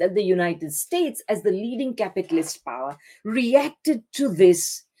dividend is that the United States, as the leading capitalist power, reacted to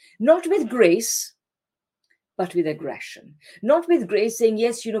this not with grace, but with aggression. Not with grace, saying,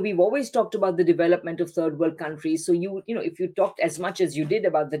 yes, we've always talked about the development of third world countries. So if you talked as much as you did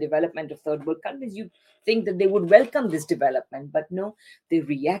about the development of third world countries, you'd think that they would welcome this development. But no, they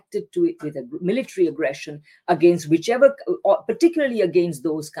reacted to it with a military aggression against whichever, or particularly against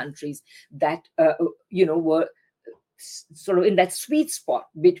those countries that, were sort of in that sweet spot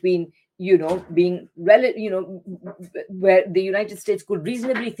between, being where the United States could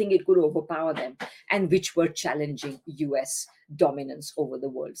reasonably think it could overpower them, and which were challenging US dominance over the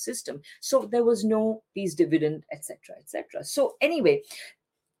world system. So there was no peace dividend, etc., etc. So anyway,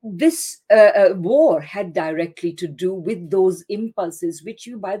 this war had directly to do with those impulses, which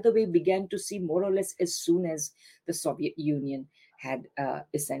you, by the way, began to see more or less as soon as the Soviet Union had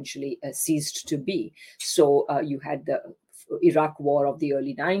essentially ceased to be. So you had the Iraq war of the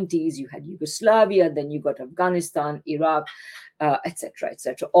early 90s, you had Yugoslavia, then you got Afghanistan, Iraq, etc.,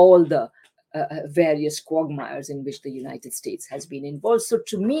 etc., all the various quagmires in which the United States has been involved. So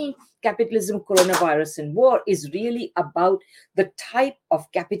to me, capitalism, coronavirus, and war is really about the type of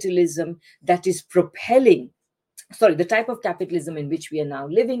capitalism that is the type of capitalism in which we are now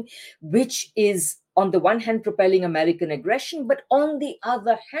living, which is on the one hand propelling American aggression, but on the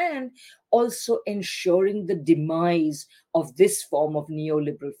other hand also ensuring the demise of this form of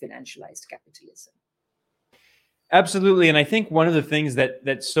neoliberal financialized capitalism. Absolutely. And I think one of the things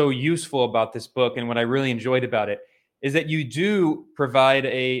that's so useful about this book, and what I really enjoyed about it, is that you do provide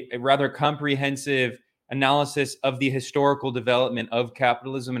a rather comprehensive analysis of the historical development of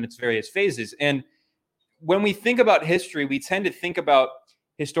capitalism in its various phases. And when we think about history, we tend to think about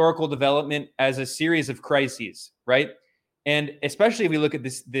historical development as a series of crises, right? And especially if we look at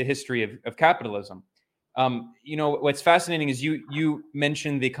the history of capitalism. What's fascinating is you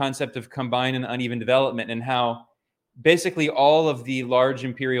mentioned the concept of combined and uneven development, and how basically all of the large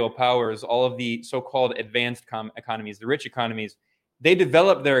imperial powers, all of the so-called advanced economies, the rich economies, they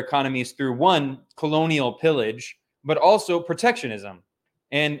develop their economies through, one, colonial pillage, but also protectionism.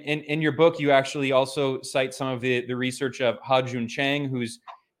 And in your book, you actually also cite some of the research of Ha-Joon Chang, who's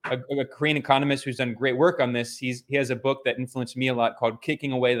a Korean economist who's done great work on this. He has a book that influenced me a lot called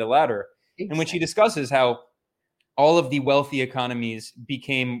Kicking Away the Ladder, in which he discusses how all of the wealthy economies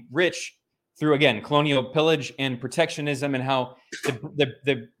became rich through, again, colonial pillage and protectionism, and how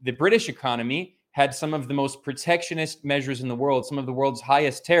the British economy had some of the most protectionist measures in the world, some of the world's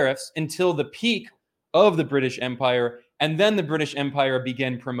highest tariffs, until the peak of the British Empire. And then the British Empire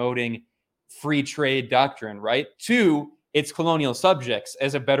began promoting free trade doctrine, right, to its colonial subjects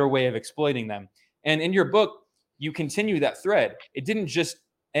as a better way of exploiting them. And in your book, you continue that thread. It didn't just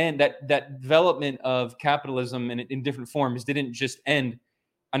end, that development of capitalism in different forms didn't just end.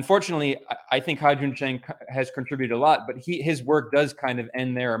 Unfortunately, I think Ha-Joon Chang has contributed a lot, but his work does kind of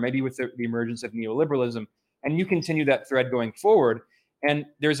end there, or maybe with the emergence of neoliberalism. And you continue that thread going forward. And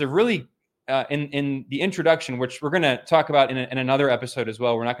there's a really, in the introduction, which we're going to talk about in another episode as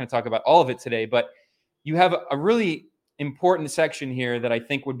well. We're not going to talk about all of it today, but you have a really important section here that I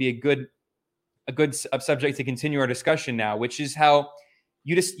think would be a good subject to continue our discussion now, which is how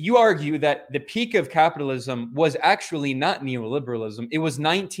you argue that the peak of capitalism was actually not neoliberalism. It was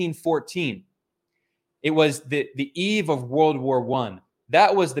 1914. It was the eve of World War I.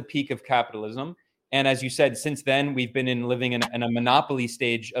 That was the peak of capitalism. And as you said, since then, we've been living in a monopoly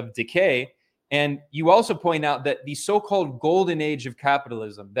stage of decay. And you also point out that the so-called golden age of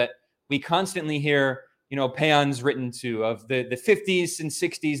capitalism that we constantly hear, paeans written to, of the 50s and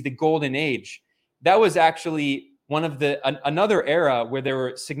 60s, the golden age, that was actually one of another era where there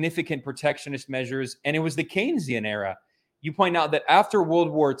were significant protectionist measures, and it was the Keynesian era. You point out that after World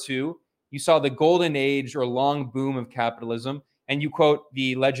War II, you saw the golden age or long boom of capitalism, and you quote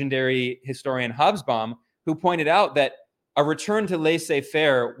the legendary historian Hobsbawm, who pointed out that a return to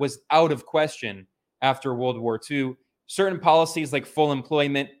laissez-faire was out of question after World War II. Certain policies like full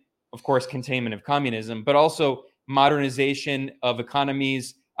employment, of course, containment of communism, but also modernization of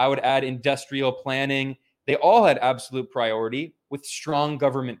economies, I would add industrial planning, they all had absolute priority with strong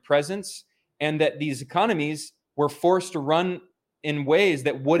government presence, and that these economies were forced to run in ways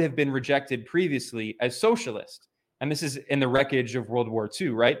that would have been rejected previously as socialist. And this is in the wreckage of World War II,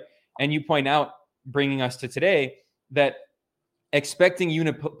 right? And you point out, bringing us to today, that expecting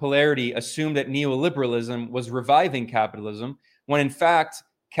unipolarity assumed that neoliberalism was reviving capitalism, when in fact,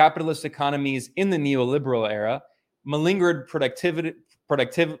 capitalist economies in the neoliberal era malingered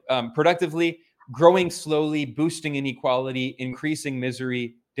productively, growing slowly, boosting inequality, increasing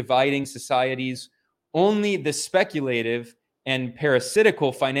misery, dividing societies. Only the speculative and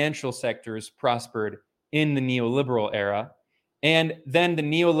parasitical financial sectors prospered in the neoliberal era. And then the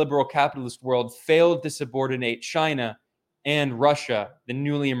neoliberal capitalist world failed to subordinate China and Russia, the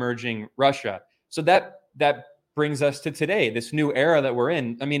newly emerging Russia. So that brings us to today, this new era that we're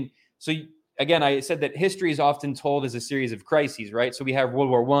in. I mean, so again, I said that history is often told as a series of crises, right? So we have World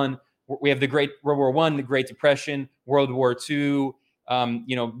War I, we have the Great World War I, the Great Depression, World War II,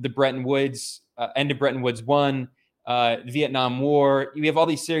 the Bretton Woods, end of Bretton Woods I, Vietnam War. We have all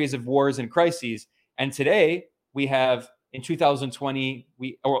these series of wars and crises. And today we have, in 2020,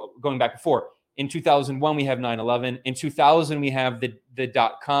 or going back before, in 2001, we have 9/11. In 2000, we have the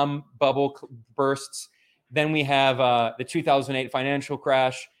dot-com bubble bursts. Then we have the 2008 financial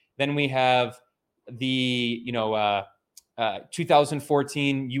crash. Then we have the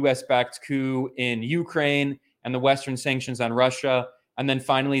 2014 U.S.-backed coup in Ukraine and the Western sanctions on Russia. And then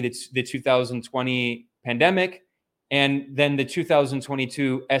finally, the 2020 pandemic. And then the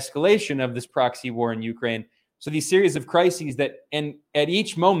 2022 escalation of this proxy war in Ukraine. So these series of crises and at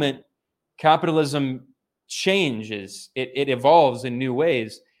each moment, capitalism changes, it evolves in new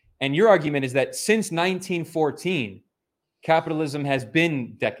ways. And your argument is that since 1914, capitalism has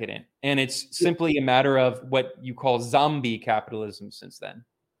been decadent, and it's simply a matter of what you call zombie capitalism since then.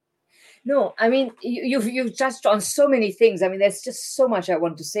 No, I mean you've touched on so many things. I mean, there's just so much I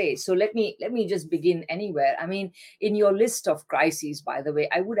want to say. So let me just begin anywhere. I mean, in your list of crises, by the way,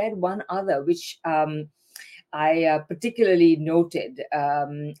 I would add one other, which I particularly noted,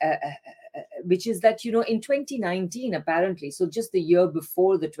 which is that, in 2019, apparently, so just the year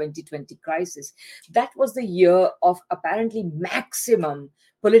before the 2020 crisis, that was the year of apparently maximum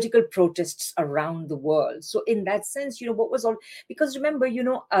political protests around the world. So in that sense, what was all, because remember,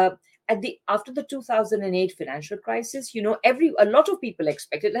 after the 2008 financial crisis, a lot of people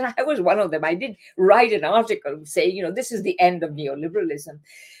expected, and I was one of them. I did write an article saying, this is the end of neoliberalism.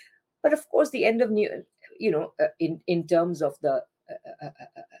 But of course, the end of in terms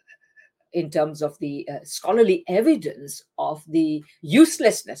of the scholarly evidence of the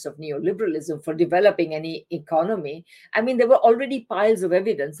uselessness of neoliberalism for developing any economy, I mean, there were already piles of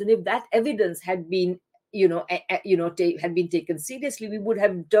evidence, and if that evidence had been had been taken seriously, we would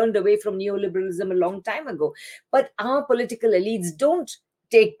have turned away from neoliberalism a long time ago. But our political elites don't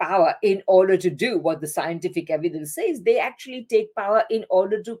take power in order to do what the scientific evidence says. They actually take power in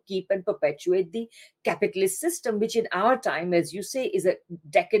order to keep and perpetuate the capitalist system, which in our time, as you say, is a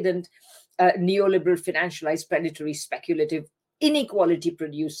decadent, neoliberal, financialized, predatory, speculative, inequality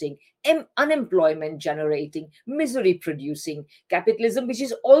producing, unemployment generating, misery producing capitalism, which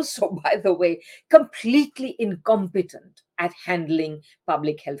is also, by the way, completely incompetent at handling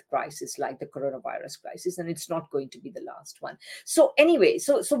public health crisis like the coronavirus crisis, and it's not going to be the last one. So anyway,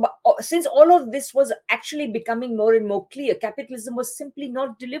 so since all of this was actually becoming more and more clear, capitalism was simply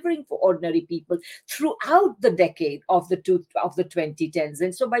not delivering for ordinary people throughout the decade of the 2010s,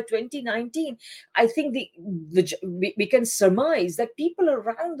 and so by 2019, I think we can surmise that people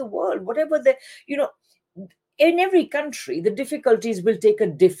around the world, whatever the in every country, the difficulties will take a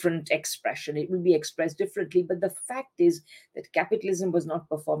different expression. It will be expressed differently. But the fact is that capitalism was not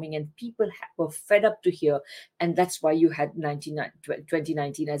performing, and people were fed up to hear. And that's why you had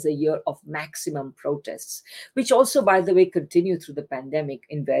 2019 as a year of maximum protests, which also, by the way, continue through the pandemic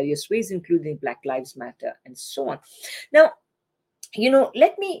in various ways, including Black Lives Matter and so on. Now,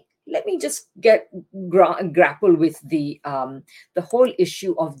 let me just grapple with the whole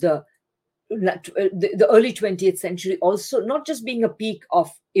issue of the early 20th century also not just being a peak of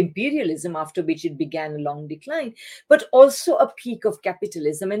imperialism, after which it began a long decline, but also a peak of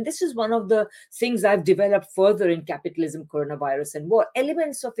capitalism. And this is one of the things I've developed further in Capitalism, Coronavirus, and War.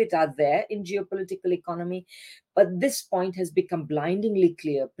 Elements of it are there in geopolitical economy, but this point has become blindingly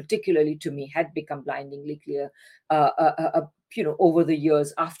clear, particularly to me, had become blindingly clear over the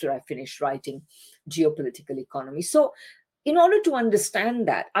years after I finished writing Geopolitical Economy. So in order to understand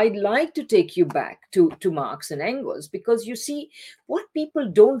that, I'd like to take you back to Marx and Engels, because you see, what people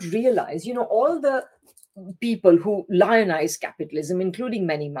don't realize, all the people who lionize capitalism, including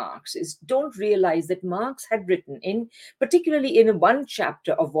many Marxists, don't realize that Marx had written particularly in one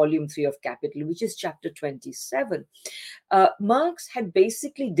chapter of Volume 3 of Capital, which is chapter 27, Marx had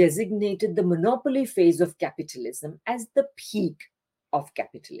basically designated the monopoly phase of capitalism as the peak of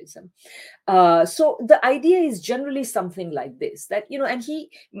capitalism. So the idea is generally something like this, that, and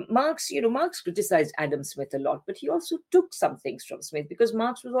Marx criticized Adam Smith a lot, but he also took some things from Smith, because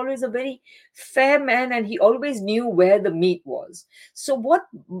Marx was always a very fair man, and he always knew where the meat was. So what,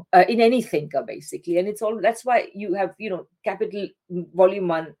 in any thinker, basically, and that's why you have, Capital Volume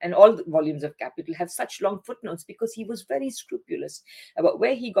 1 and all the volumes of Capital have such long footnotes, because he was very scrupulous about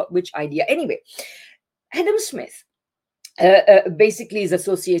where he got which idea. Anyway, Adam Smith basically is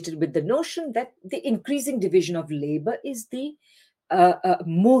associated with the notion that the increasing division of labor is the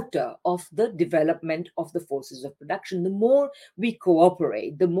motor of the development of the forces of production. The more we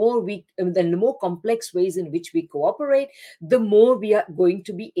cooperate, the more complex ways in which we cooperate, the more we are going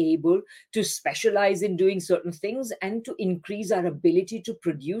to be able to specialize in doing certain things and to increase our ability to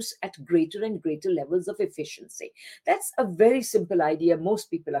produce at greater and greater levels of efficiency. That's a very simple idea. Most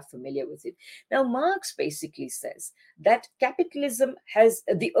people are familiar with it. Now, Marx basically says that capitalism has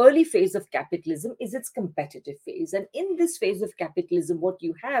the early phase of capitalism is its competitive phase. And in this phase of capitalism, what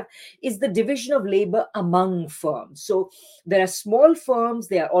you have is the division of labor among firms. So there are small firms,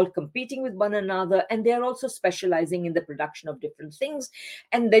 they are all competing with one another, and they are also specializing in the production of different things.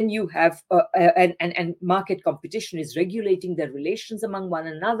 And then you have, and market competition is regulating their relations among one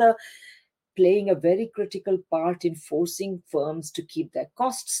another, playing a very critical part in forcing firms to keep their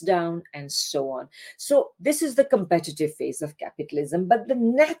costs down and so on. So this is the competitive phase of capitalism, but the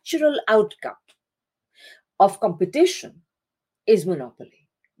natural outcome of competition is monopoly.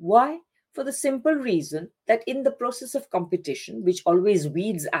 Why? For the simple reason that in the process of competition, which always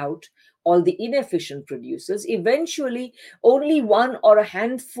weeds out all the inefficient producers, eventually only one or a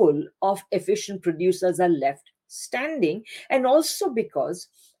handful of efficient producers are left standing. And also because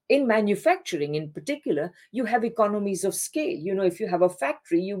in manufacturing in particular, you have economies of scale. If you have a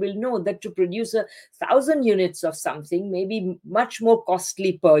factory, you will know that to produce 1,000 units of something may be much more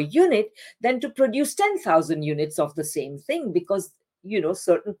costly per unit than to produce 10,000 units of the same thing, because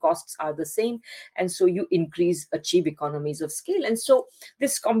certain costs are the same, and so you achieve economies of scale. And so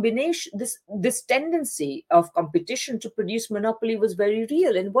this combination, this tendency of competition to produce monopoly was very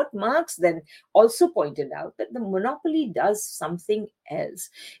real. And what Marx then also pointed out, that the monopoly does something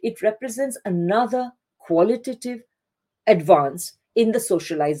else. It represents another qualitative advance in the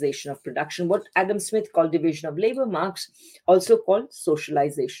socialization of production. What Adam Smith called division of labor, Marx also called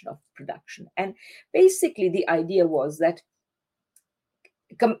socialization of production. And basically the idea was that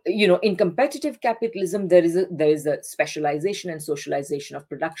in competitive capitalism, there is a specialization and socialization of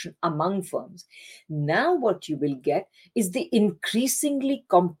production among firms. Now what you will get is the increasingly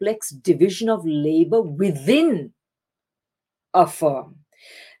complex division of labor within a firm.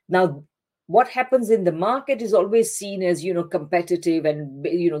 Now, what happens in the market is always seen as competitive and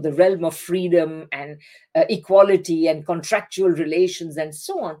the realm of freedom and equality and contractual relations and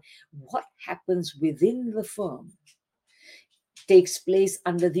so on. What happens within the firm takes place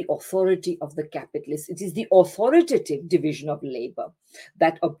under the authority of the capitalist. It is the authoritative division of labor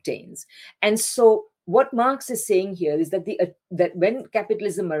that obtains. And so what Marx is saying here is that that when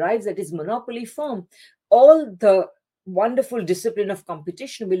capitalism arrives at its monopoly form, all the wonderful discipline of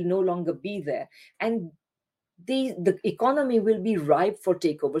competition will no longer be there, and the economy will be ripe for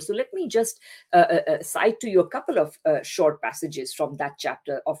takeover. So let me just cite to you a couple of short passages from that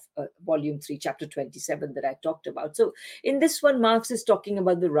chapter of volume 3, chapter 27 that I talked about. So in this one, Marx is talking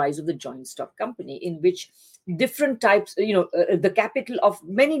about the rise of the joint stock company, in which different types, the capital of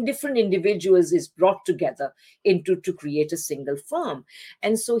many different individuals is brought together to create a single firm.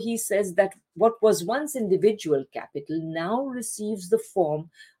 And so he says that what was once individual capital now receives the form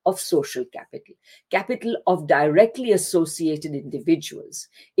of social capital, capital of directly associated individuals,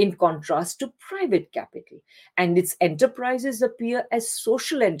 in contrast to private capital. And its enterprises appear as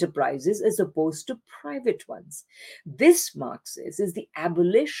social enterprises as opposed to private ones. This, Marx says, is the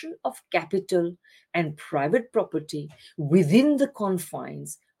abolition of capital and private property within the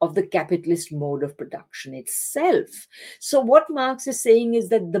confines of the capitalist mode of production itself. So what Marx is saying is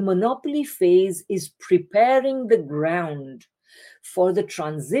that the monopoly phase is preparing the ground for the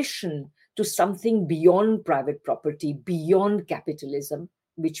transition to something beyond private property, beyond capitalism,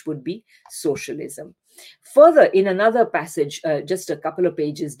 which would be socialism. Further, in another passage, just a couple of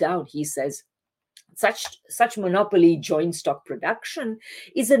pages down, he says, such monopoly joint stock production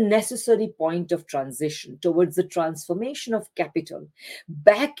is a necessary point of transition towards the transformation of capital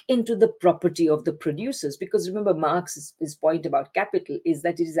back into the property of the producers. Because remember, Marx's point about capital is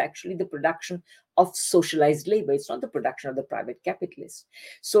that it is actually the production of socialized labor. It's not the production of the private capitalist.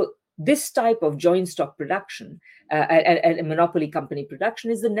 So this type of joint stock production and monopoly company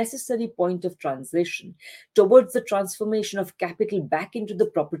production is the necessary point of transition towards the transformation of capital back into the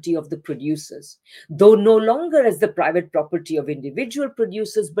property of the producers, though no longer as the private property of individual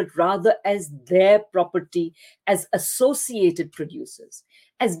producers, but rather as their property as associated producers,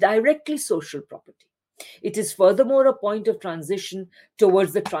 as directly social property. It is furthermore a point of transition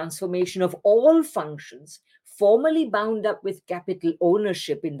towards the transformation of all functions formally bound up with capital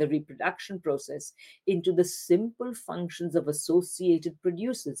ownership in the reproduction process into the simple functions of associated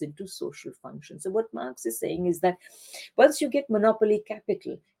producers, into social functions. So what Marx is saying is that once you get monopoly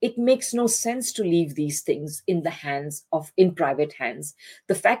capital, it makes no sense to leave these things in the hands of in private hands.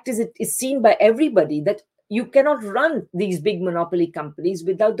 The fact is, it is seen by everybody that you cannot run these big monopoly companies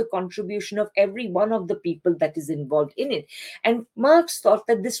without the contribution of every one of the people that is involved in it. And Marx thought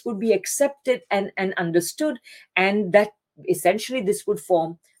that this would be accepted and understood, and that essentially this would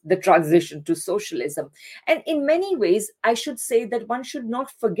form the transition to socialism. And in many ways, I should say that one should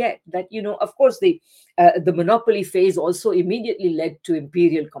not forget that, of course, the monopoly phase also immediately led to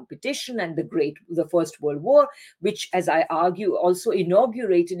imperial competition and the First World War, which, as I argue, also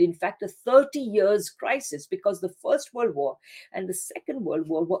inaugurated, in fact, a 30 years crisis, because the First World War and the Second World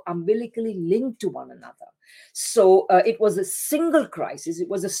War were umbilically linked to one another. So it was a single crisis. It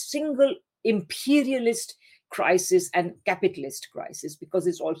was a single imperialist crisis and capitalist crisis, because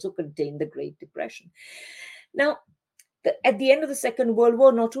it's also contained the Great Depression. Now, at the end of the Second World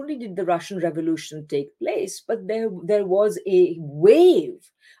War, not only did the Russian Revolution take place, but there was a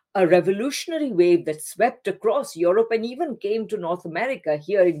wave, a revolutionary wave that swept across Europe and even came to North America.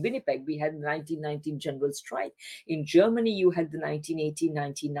 Here in Winnipeg, we had the 1919 general strike. In Germany, you had the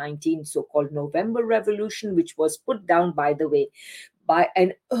 1918-1919 so-called November Revolution, which was put down, by the way, by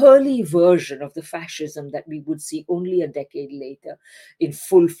an early version of the fascism that we would see only a decade later in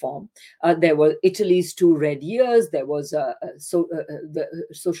full form. There were Italy's 2 red years. There was the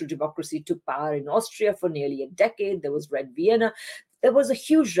social democracy took power in Austria for nearly a decade. There was Red Vienna. There was a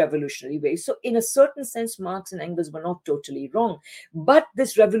huge revolutionary wave. So in a certain sense, Marx and Engels were not totally wrong. But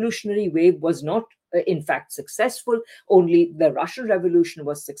this revolutionary wave was not, in fact, successful. Only the Russian Revolution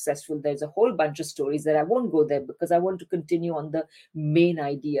was successful. There's a whole bunch of stories that I won't go there, because I want to continue on the main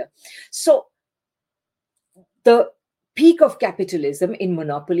idea. So the peak of capitalism in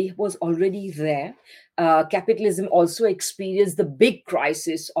monopoly was already there. Capitalism also experienced the big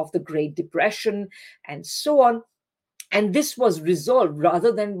crisis of the Great Depression and so on. And this was resolved,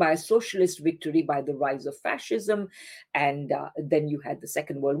 rather than by a socialist victory, by the rise of fascism. And then you had the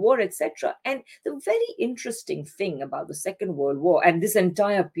Second World War, etc. And the very interesting thing about the Second World War and this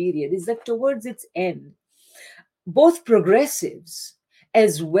entire period is that towards its end, both progressives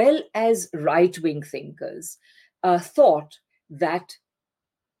as well as right-wing thinkers thought that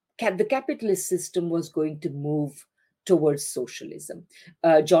the capitalist system was going to move towards socialism.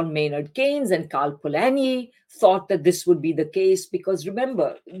 John Maynard Keynes and Karl Polanyi thought that this would be the case, because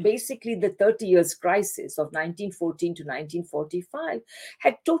remember, basically the 30 years crisis of 1914 to 1945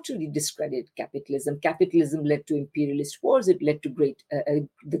 had totally discredited capitalism. Capitalism led to imperialist wars. It led to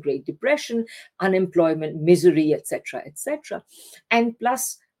the Great Depression, unemployment, misery, etc., etc. And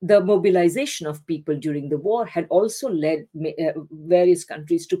plus, the mobilization of people during the war had also led various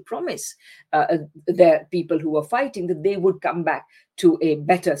countries to promise their people who were fighting that they would come back to a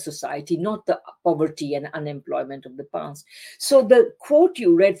better society, not the poverty and unemployment of the past. So the quote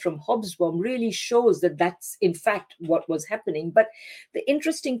you read from Hobsbawm really shows that that's in fact what was happening. But the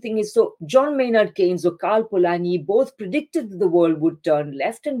interesting thing is, so John Maynard Keynes or Karl Polanyi both predicted that the world would turn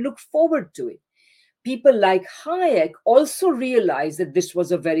left and looked forward to it. People like Hayek also realized that this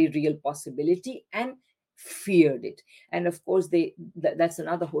was a very real possibility and feared it. And of course, that's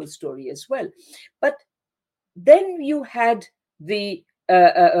another whole story as well. But then you had the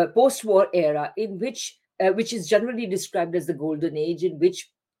post-war era, in which is generally described as the golden age, in which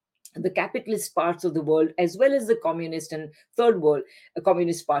the capitalist parts of the world, as well as the communist and third world,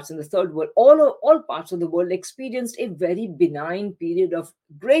 communist parts in the third world, all parts of the world experienced a very benign period of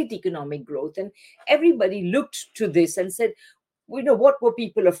great economic growth. And everybody looked to this and said, what were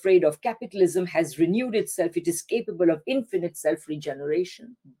people afraid of? Capitalism has renewed itself. It is capable of infinite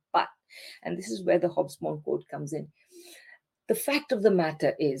self-regeneration. But, and this is where the Hobsbawm quote comes in, the fact of the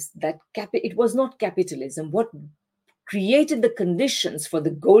matter is that it was not capitalism. What created the conditions for the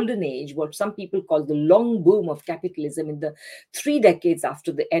golden age, what some people call the long boom of capitalism in the 3 decades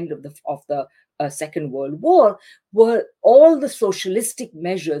after the end of the Second World War, were all the socialistic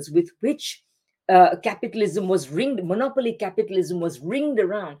measures with which capitalism was ringed, monopoly capitalism was ringed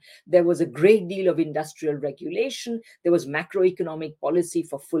around. There was a great deal of industrial regulation. There was macroeconomic policy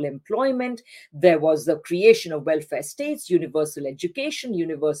for full employment. There was the creation of welfare states, universal education,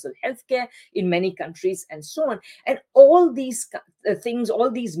 universal healthcare in many countries, and so on. And all these things,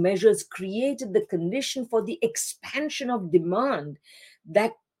 all these measures created the condition for the expansion of demand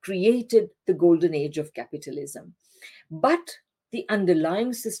that created the golden age of capitalism. But the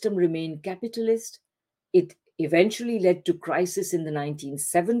underlying system remained capitalist. It eventually led to crisis in the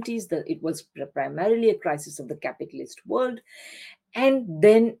 1970s. That it was primarily a crisis of the capitalist world. And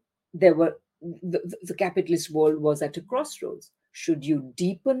then there were the capitalist world was at a crossroads. Should you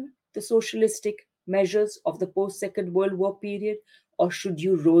deepen the socialistic measures of the post Second World War period, or should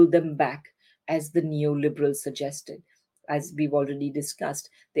you roll them back, as the neoliberals suggested? As we've already discussed,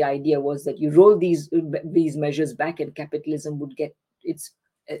 the idea was that you roll these measures back, and capitalism would get its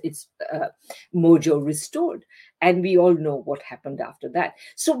mojo restored. And we all know what happened after that.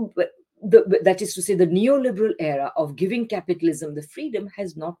 So that is to say, the neoliberal era of giving capitalism the freedom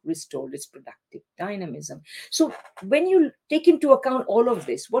has not restored its productive dynamism. So when you take into account all of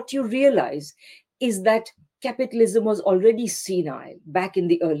this, what you realize is that capitalism was already senile back in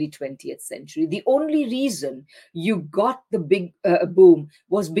the early 20th century. The only reason you got the big boom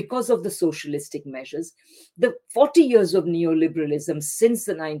was because of the socialistic measures. The 40 years of neoliberalism since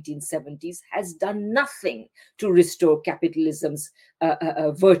the 1970s has done nothing to restore capitalism's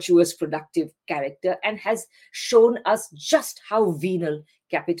virtuous, productive character, and has shown us just how venal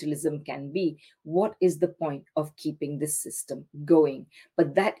capitalism can be. What is the point of keeping this system going?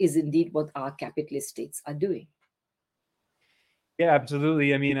 But that is indeed what our capitalist states are doing. Yeah,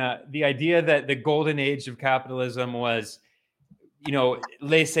 absolutely. I mean, the idea that the golden age of capitalism was,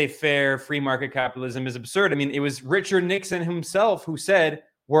 laissez-faire, free market capitalism is absurd. I mean, it was Richard Nixon himself who said,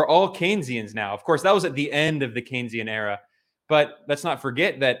 we're all Keynesians now. Of course, that was at the end of the Keynesian era. But let's not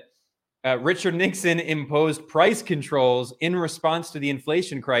forget that Richard Nixon imposed price controls in response to the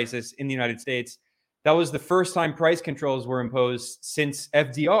inflation crisis in the United States. That was the first time price controls were imposed since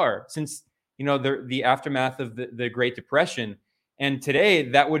FDR, since the aftermath of the Great Depression. And today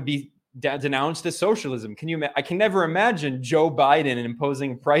that would be denounced as socialism. I can never imagine Joe Biden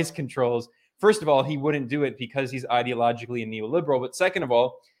imposing price controls. First of all, he wouldn't do it because he's ideologically a neoliberal. But second of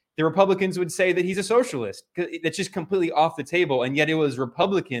all, the Republicans would say that he's a socialist. That's just completely off the table. And yet it was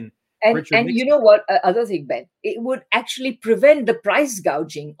Republican Richard And Nixon. you know what? Other thing, Ben, it would actually prevent the price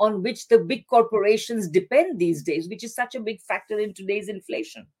gouging on which the big corporations depend these days, which is such a big factor in today's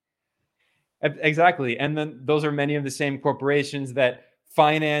inflation. Exactly. And then those are many of the same corporations that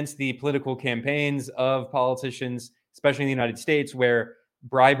finance the political campaigns of politicians, especially in the United States, where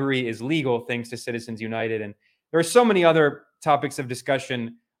bribery is legal thanks to Citizens United. And there are so many other topics of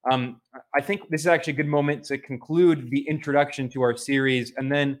discussion. I think this is actually a good moment to conclude the introduction to our series,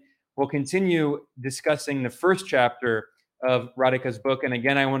 and then we'll continue discussing the first chapter of Radhika's book. And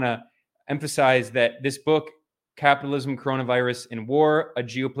again, I want to emphasize that this book, Capitalism, Coronavirus, and War, A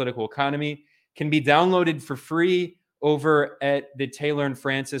Geopolitical Economy, can be downloaded for free over at the Taylor and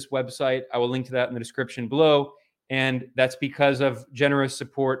Francis website. I will link to that in the description below. And that's because of generous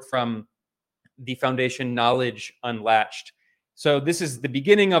support from the foundation Knowledge Unlatched. So this is the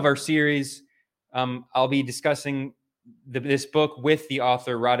beginning of our series. I'll be discussing this book with the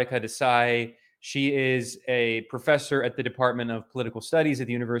author, Radhika Desai. She is a professor at the Department of Political Studies at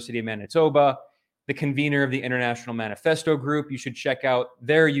the University of Manitoba, the convener of the International Manifesto Group. You should check out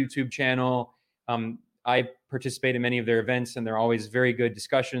their YouTube channel. I participate in many of their events, and they're always very good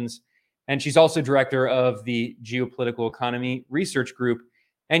discussions. And she's also director of the Geopolitical Economy Research Group.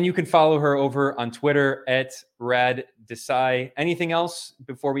 And you can follow her over on Twitter at Rad Desai. Anything else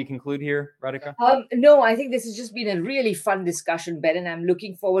before we conclude here, Radhika? No, I think this has just been a really fun discussion, Ben, and I'm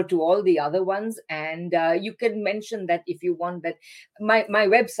looking forward to all the other ones. And you can mention that if you want that. My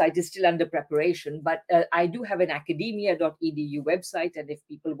website is still under preparation, but I do have an academia.edu website. And if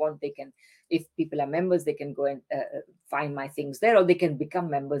people want, if people are members, they can go and find my things there, or they can become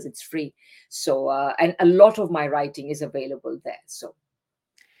members. It's free. So, and a lot of my writing is available there. So.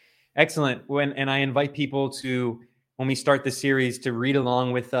 Excellent. And I invite people to, when we start the series, to read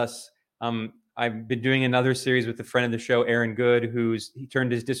along with us. I've been doing another series with a friend of the show, Aaron Good, he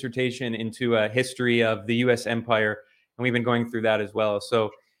turned his dissertation into a history of the U.S. empire, and we've been going through that as well.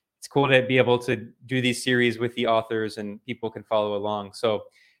 So it's cool to be able to do these series with the authors, and people can follow along. So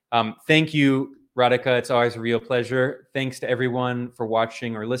thank you, Radhika. It's always a real pleasure. Thanks to everyone for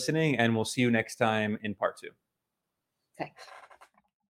watching or listening, and we'll see you next time in part 2. Thanks.